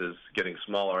space is getting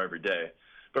smaller every day.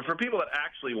 But for people that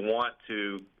actually want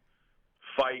to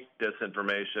fight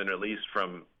disinformation, or at least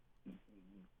from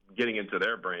getting into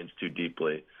their brains too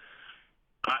deeply,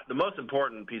 the most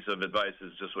important piece of advice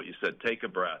is just what you said: take a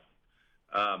breath.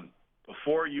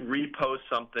 Before you repost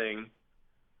something,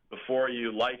 before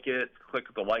you like it, click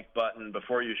the like button,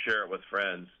 before you share it with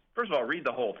friends, first of all, read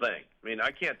the whole thing. I mean,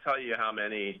 I can't tell you how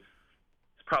many,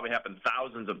 it's probably happened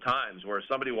thousands of times, where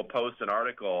somebody will post an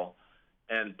article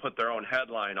and put their own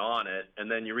headline on it,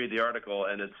 and then you read the article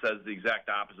and it says the exact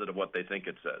opposite of what they think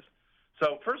it says.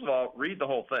 So first of all, read the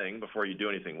whole thing before you do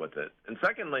anything with it. And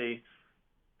secondly,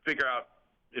 figure out,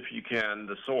 if you can,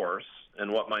 the source and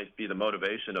what might be the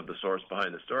motivation of the source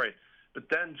behind the story. But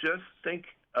then just think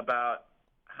about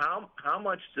how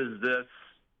much does this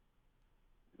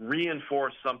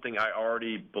reinforce something I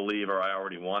already believe or I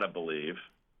already want to believe?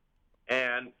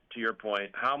 And to your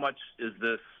point, how much is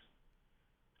this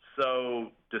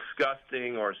so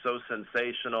disgusting or so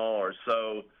sensational or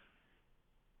so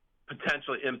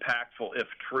potentially impactful, if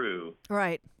true,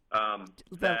 right?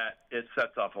 That it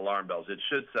sets off alarm bells. It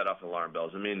should set off alarm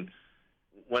bells. I mean,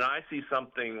 when I see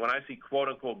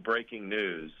quote-unquote breaking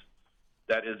news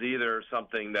that is either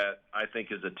something that I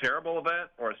think is a terrible event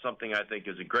or something I think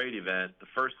is a great event, the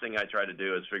first thing I try to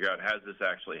do is figure out, has this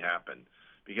actually happened?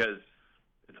 Because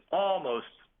it's almost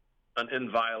an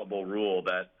inviolable rule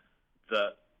that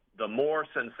the more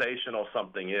sensational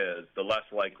something is, the less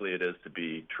likely it is to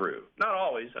be true. Not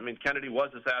always. I mean, Kennedy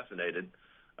was assassinated.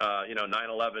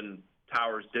 9/11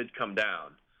 towers did come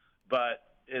down.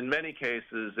 But in many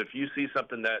cases, if you see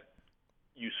something that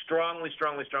you strongly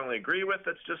agree with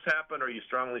that's just happened, or you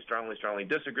strongly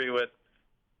disagree with,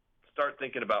 start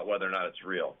thinking about whether or not it's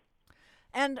real.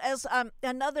 And as I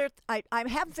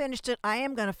haven't finished it. I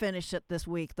am going to finish it this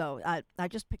week, though. I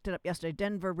just picked it up yesterday.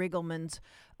 Denver Riegelman's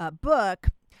book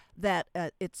that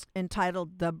it's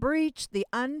entitled "The Breach: The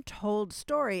Untold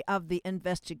Story of the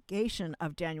Investigation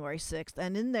of January 6th."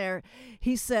 And in there,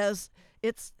 he says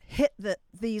it's hit that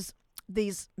these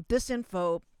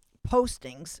disinfo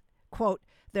postings, quote,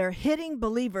 they're hitting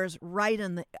believers right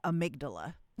in the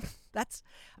amygdala. That's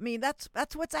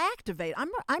what's activated.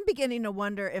 I'm beginning to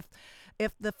wonder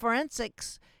if the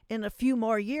forensics in a few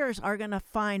more years are going to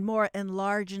find more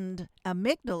enlarged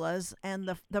amygdalas, and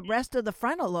the rest of the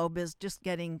frontal lobe is just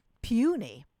getting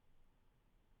puny.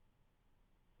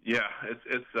 Yeah,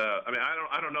 it's.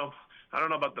 I don't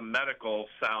know about the medical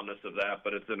soundness of that,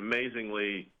 but it's an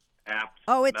amazingly apt.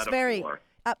 Oh, it's metaphor. very.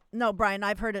 No, Brian,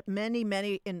 I've heard it many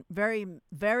in very,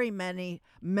 very many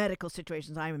medical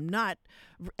situations. I am not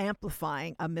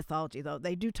amplifying a mythology, though.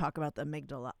 They do talk about the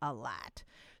amygdala a lot.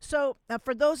 So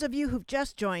for those of you who've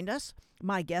just joined us,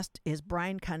 my guest is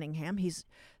Brian Cunningham. He's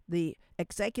the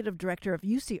executive director of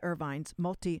UC Irvine's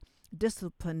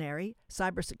Multidisciplinary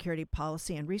Cybersecurity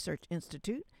Policy and Research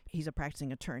Institute. He's a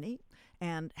practicing attorney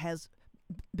and has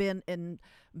been in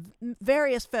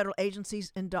various federal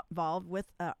agencies involved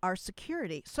with our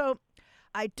security. So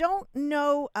I don't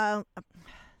know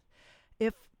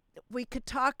if we could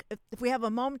talk, if we have a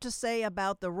moment to say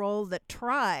about the role that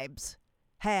tribes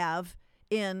have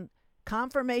in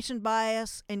confirmation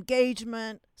bias,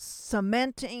 engagement,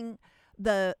 cementing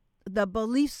the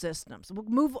belief systems.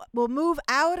 We'll move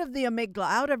out of the amygdala,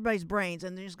 out of everybody's brains,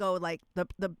 and just go like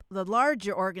the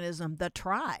larger organism, the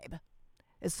tribe.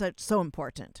 Is so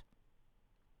important.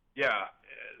 Yeah,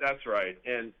 that's right.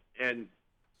 And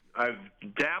I've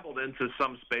dabbled into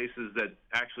some spaces that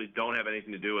actually don't have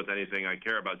anything to do with anything I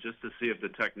care about, just to see if the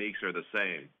techniques are the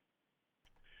same.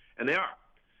 And they are.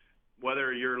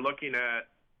 Whether you're looking at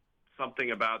something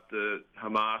about the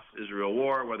Hamas-Israel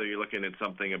war, whether you're looking at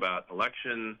something about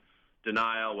election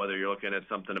denial, whether you're looking at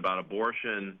something about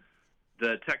abortion,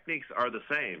 the techniques are the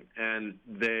same. And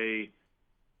they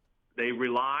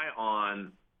rely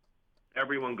on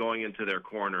everyone going into their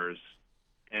corners,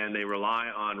 and they rely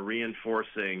on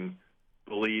reinforcing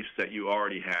beliefs that you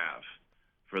already have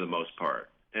for the most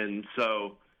part. And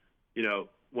so,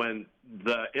 when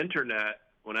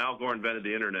Al Gore invented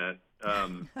the internet,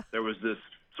 there was this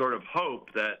sort of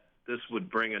hope that this would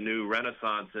bring a new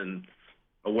renaissance in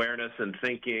awareness and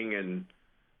thinking and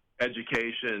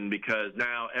education, because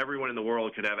now everyone in the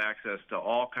world could have access to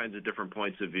all kinds of different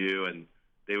points of view, and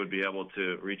they would be able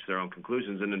to reach their own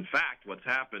conclusions. And in fact, what's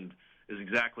happened is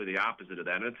exactly the opposite of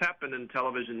that. And it's happened in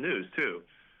television news, too.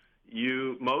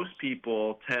 Most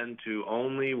people tend to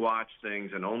only watch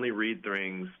things and only read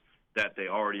things that they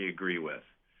already agree with.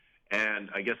 And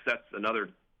I guess that's another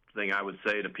thing I would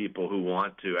say to people who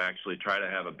want to actually try to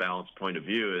have a balanced point of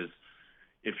view is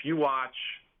if you watch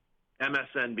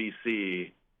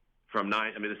MSNBC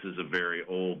this is a very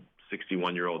old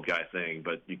 61-year-old guy thing,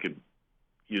 but you could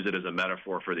use it as a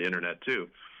metaphor for the internet too.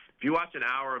 If you watch an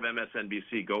hour of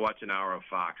MSNBC, go watch an hour of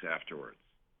Fox afterwards.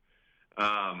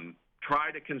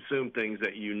 Try to consume things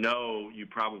that you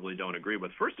probably don't agree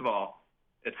with. First of all,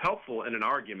 it's helpful in an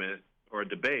argument or a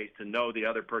debate to know the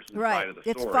other person's side of the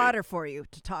story. It's fodder for you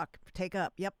to take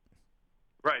up. Yep.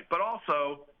 Right. But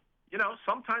also,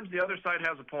 sometimes the other side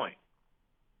has a point.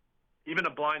 Even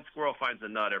a blind squirrel finds a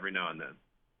nut every now and then.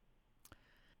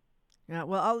 Yeah,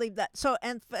 well, I'll leave that. So,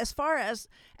 and as far as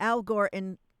Al Gore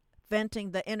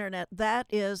inventing the internet, that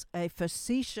is a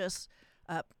facetious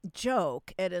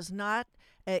joke. It is not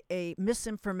a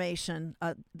misinformation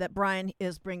that Brian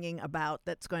is bringing about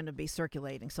that's going to be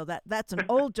circulating. So that's an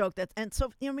old joke. But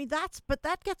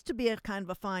that gets to be a kind of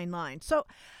a fine line. So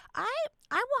I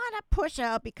want to push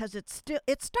out because it's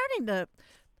starting to.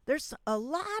 There's a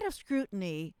lot of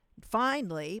scrutiny.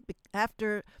 Finally,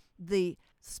 after the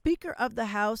Speaker of the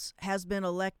House has been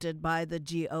elected by the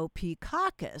GOP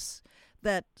caucus,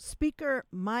 that Speaker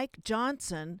Mike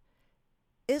Johnson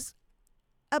is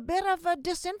a bit of a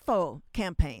disinfo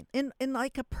campaign in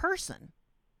like a person.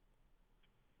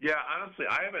 Yeah, honestly,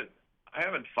 I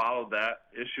haven't followed that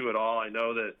issue at all. I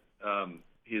know that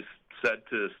he's said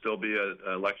to still be an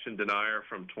election denier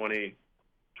from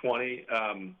 2020.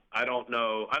 I don't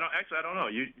know. I don't know.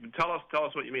 You tell us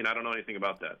what you mean. I don't know anything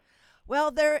about that.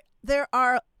 Well, there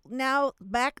are now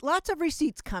lots of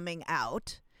receipts coming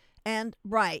out, and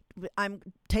I'm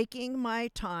taking my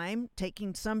time,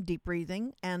 taking some deep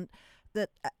breathing, and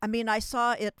I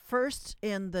saw it first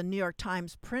in the New York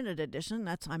Times printed edition.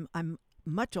 I'm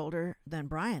much older than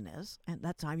Brian is, and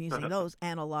I'm using those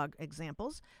analog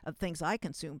examples of things I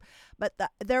consume. But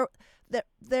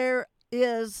there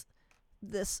is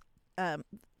this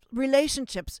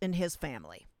relationships in his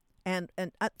family, and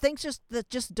things that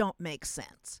just don't make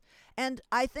sense. And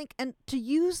I think, and to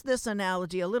use this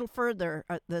analogy a little further,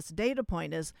 this data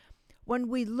point is, when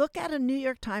we look at a New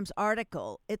York Times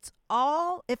article, if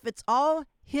it's all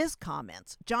his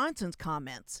comments, Johnson's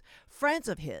comments, friends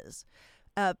of his,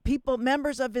 people,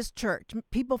 members of his church,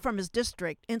 people from his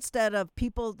district, instead of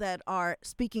people that are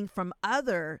speaking from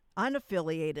other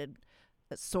unaffiliated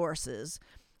sources,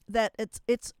 that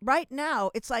it's right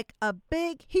now, it's like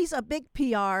he's a big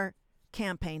PR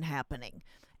campaign happening.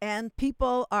 And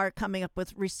people are coming up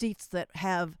with receipts that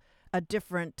have a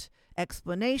different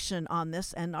explanation on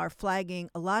this and are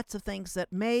flagging lots of things that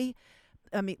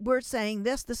we're saying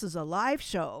this is a live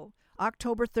show,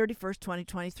 October 31st,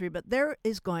 2023, but there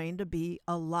is going to be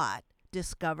a lot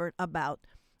discovered about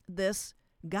this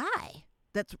guy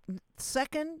that's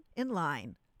second in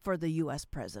line for the U.S.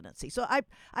 presidency. So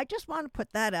I just want to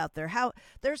put that out there, how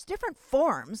there's different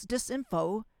forms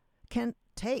disinfo can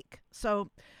take. So,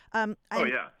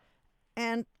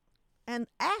 And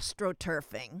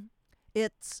astroturfing,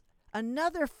 it's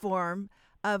another form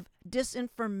of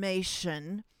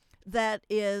disinformation that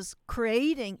is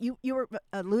creating, you were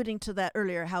alluding to that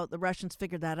earlier, how the Russians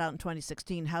figured that out in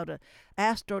 2016, how to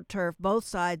astroturf both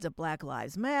sides of Black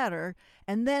Lives Matter.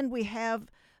 And then we have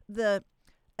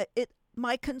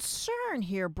my concern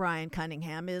here, Brian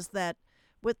Cunningham, is that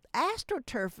with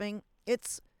astroturfing,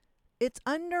 it's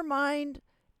undermined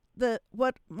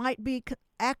what might be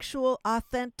actual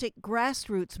authentic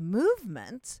grassroots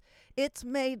movements. It's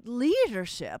made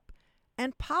leadership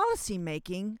and policy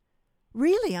making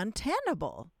really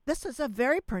untenable. This is a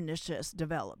very pernicious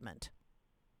development.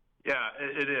 Yeah,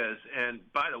 it is. And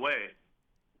by the way,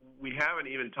 we haven't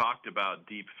even talked about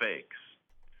deep fakes.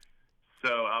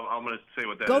 So I'm going to say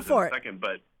what that is in a second.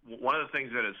 But one of the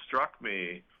things that has struck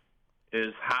me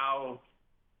is how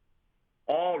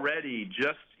already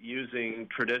just using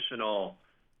traditional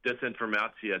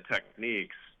disinformation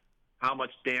techniques, how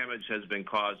much damage has been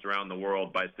caused around the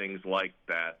world by things like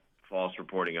that false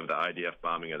reporting of the IDF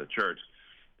bombing of the church.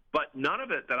 But none of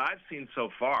it that I've seen so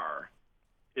far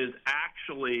is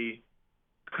actually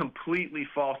completely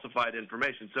falsified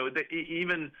information. So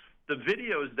even the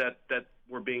videos that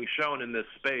were being shown in this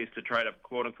space to try to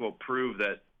quote-unquote prove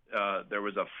that there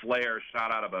was a flare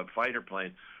shot out of a fighter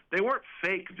plane, they weren't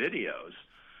fake videos.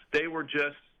 They were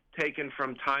just taken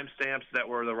from timestamps that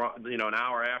were an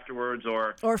hour afterwards,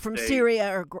 or from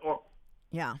Syria, or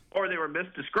they were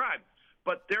misdescribed.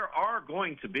 But there are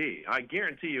going to be, I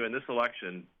guarantee you, in this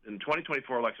election, in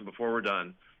 2024 election, before we're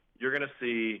done, you're going to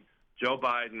see Joe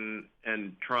Biden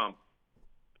and Trump,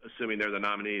 assuming they're the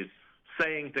nominees,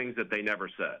 saying things that they never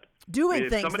said. Doing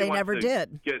things they never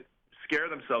did. Scare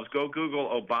themselves, go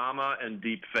Google Obama and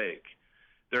deep fake.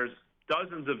 There's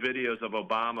dozens of videos of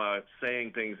Obama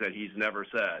saying things that he's never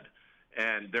said,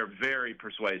 and they're very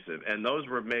persuasive. And those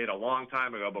were made a long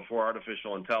time ago, before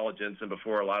artificial intelligence and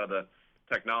before a lot of the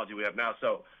technology we have now.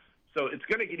 So it's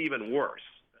going to get even worse.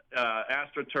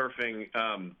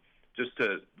 Astroturfing, just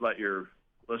to let your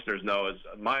listeners know, is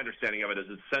my understanding of it is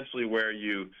essentially where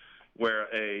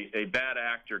a bad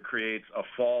actor creates a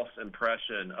false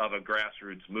impression of a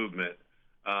grassroots movement.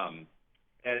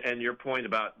 And your point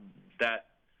about that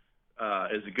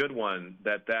is a good one,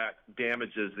 that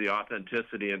damages the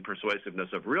authenticity and persuasiveness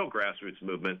of real grassroots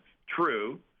movement.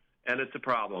 True, and it's a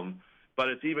problem, but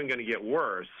it's even going to get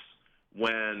worse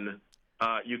when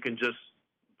you can just,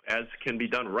 as can be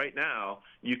done right now,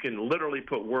 you can literally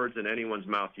put words in anyone's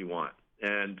mouth you want.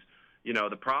 And,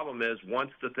 the problem is,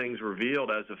 once the thing's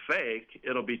revealed as a fake,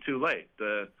 it'll be too late.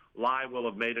 The lie will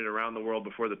have made it around the world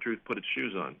before the truth put its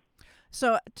shoes on.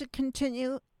 So to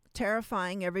continue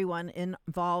terrifying everyone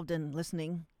involved in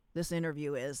listening this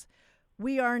interview is,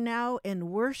 we are now in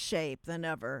worse shape than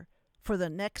ever for the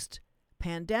next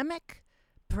pandemic,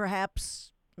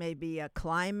 perhaps maybe a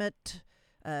climate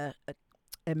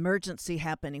emergency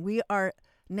happening. We are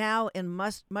now in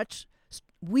much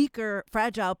weaker,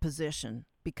 fragile position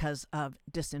because of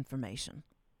disinformation.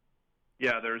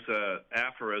 Yeah, there's a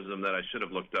aphorism that I should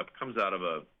have looked up. It comes out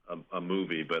of a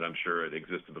movie, but I'm sure it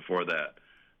existed before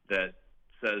that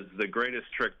says the greatest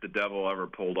trick the devil ever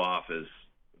pulled off is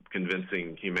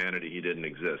convincing humanity he didn't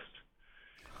exist.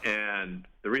 And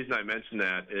the reason I mention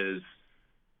that is,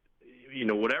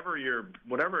 whatever your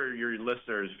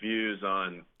listeners' views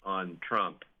on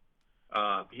Trump,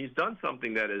 he's done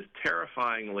something that is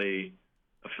terrifyingly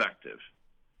effective.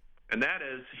 And that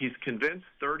is, he's convinced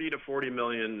 30 to 40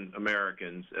 million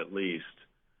Americans, at least,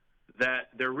 that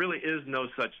there really is no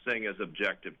such thing as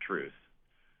objective truth.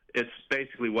 It's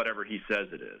basically whatever he says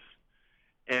it is.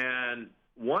 And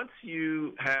once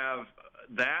you have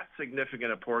that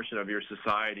significant a portion of your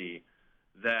society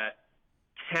that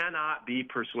cannot be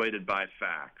persuaded by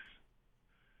facts,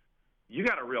 you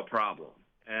got a real problem.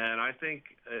 And I think,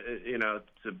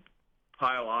 to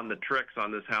pile on the tricks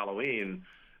on this Halloween,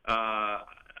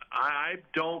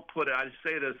 I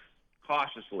say this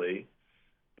cautiously,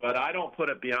 but I don't put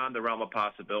it beyond the realm of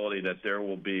possibility that there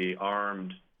will be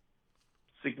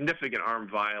significant armed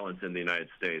violence in the United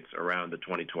States around the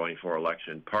 2024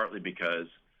 election, partly because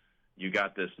you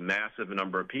got this massive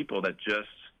number of people that just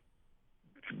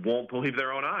won't believe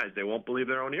their own eyes. They won't believe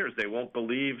their own ears. They won't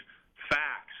believe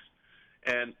facts.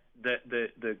 And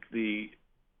the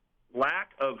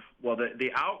lack of,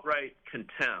 the outright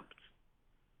contempt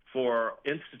for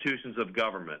institutions of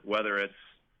government, whether it's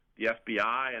the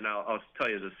FBI, and I'll tell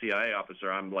you, as a CIA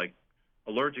officer, I'm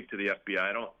allergic to the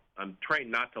FBI. I'm trained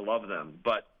not to love them,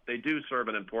 but they do serve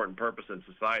an important purpose in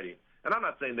society. And I'm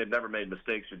not saying they've never made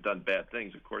mistakes or done bad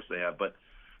things. Of course they have. But,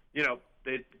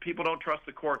 people don't trust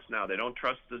the courts now. They don't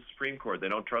trust the Supreme Court. They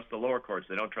don't trust the lower courts.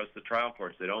 They don't trust the trial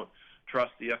courts. They don't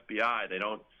trust the FBI. They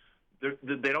don't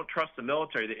trust the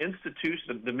military, the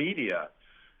institution, the media,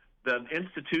 the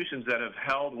institutions that have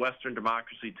held Western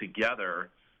democracy together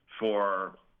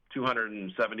for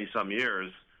 270-some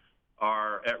years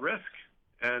are at risk.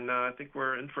 And I think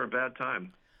we're in for a bad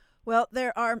time. Well,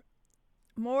 there are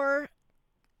more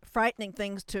frightening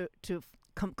things to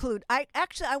conclude. I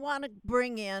want to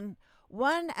bring in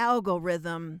one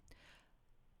algorithm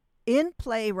in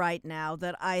play right now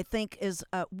that I think is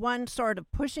one sort of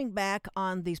pushing back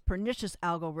on these pernicious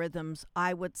algorithms,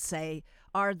 I would say,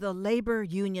 are the labor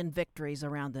union victories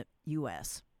around the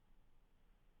U.S.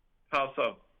 How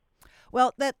so?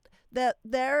 Well, that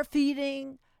they're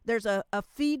feeding, there's a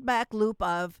feedback loop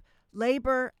of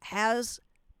labor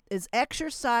is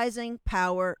exercising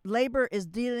power. Labor is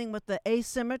dealing with the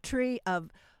asymmetry of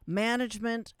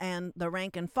management and the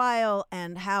rank and file,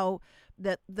 and how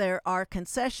that there are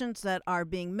concessions that are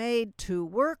being made to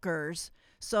workers,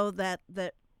 so that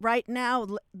right now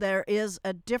there is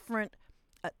a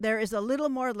little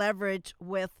more leverage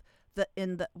with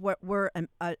we're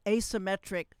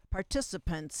asymmetric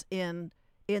participants in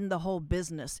the whole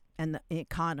business and the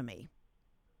economy.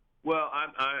 Well,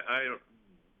 I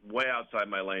way outside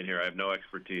my lane here. I have no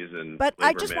expertise in But labor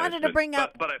I just wanted to bring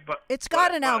up, but it's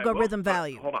got an algorithm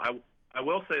value. Hold on. I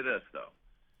will say this, though.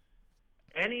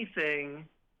 Anything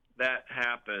that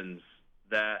happens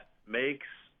that makes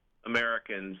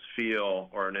Americans feel,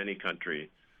 or in any country,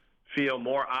 feel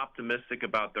more optimistic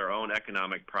about their own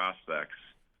economic prospects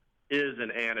is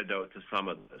an antidote to some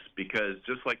of this, because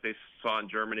just like they saw in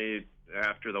Germany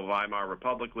after the Weimar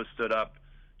Republic was stood up,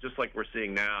 just like we're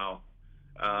seeing now,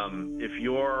 if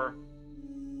you're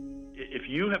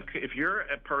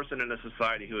a person in a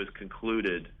society who has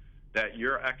concluded that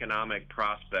your economic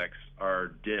prospects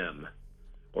are dim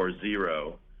or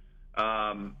zero,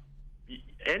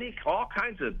 all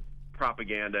kinds of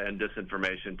propaganda and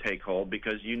disinformation take hold,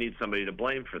 because you need somebody to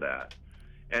blame for that.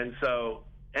 And so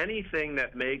anything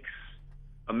that makes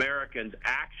Americans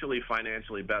actually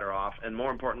financially better off, and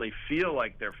more importantly, feel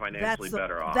like they're financially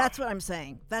better off. That's what I'm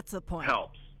saying. That's the point.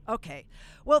 Helps. Okay.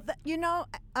 Well,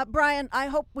 Brian, I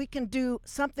hope we can do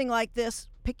something like this,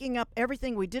 picking up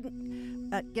everything we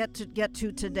didn't get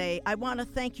to today. I want to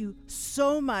thank you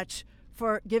so much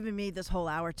for giving me this whole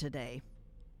hour today.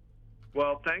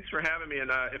 Well, thanks for having me,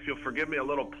 and if you'll forgive me a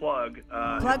little plug.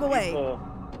 Plug away.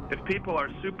 If people are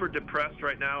super depressed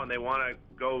right now and they want to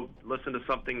go listen to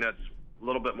something that's a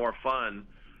little bit more fun,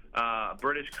 a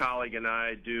British colleague and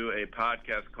I do a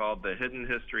podcast called The Hidden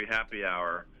History Happy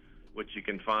Hour, which you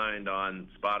can find on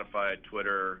Spotify,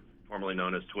 Twitter, formerly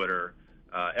known as Twitter,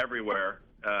 everywhere,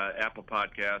 Apple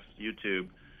Podcasts, YouTube,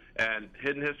 and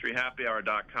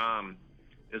hiddenhistoryhappyhour.com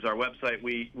is our website.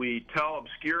 We tell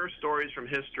obscure stories from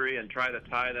history and try to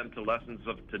tie them to lessons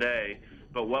of today,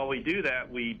 but while we do that,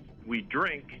 we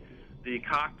drink the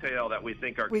cocktail that we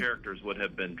think our characters would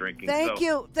have been drinking. Thank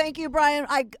you, Brian.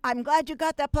 I'm glad you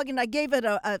got that plug in. I gave it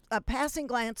a passing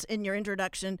glance in your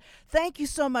introduction. Thank you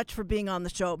so much for being on the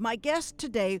show. My guest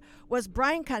today was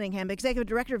Brian Cunningham, Executive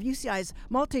Director of UCI's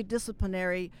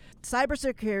Multidisciplinary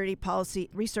Cybersecurity Policy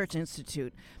Research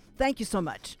Institute. Thank you so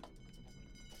much.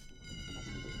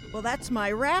 Well, that's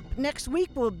my wrap. Next week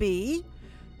will be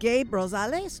Gabe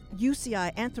Rosales,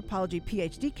 UCI anthropology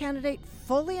PhD candidate,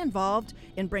 fully involved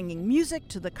in bringing music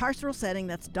to the carceral setting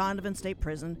that's Donovan State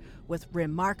Prison with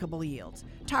remarkable yields.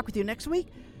 Talk with you next week.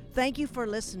 Thank you for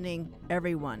listening,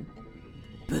 everyone.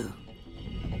 Boo.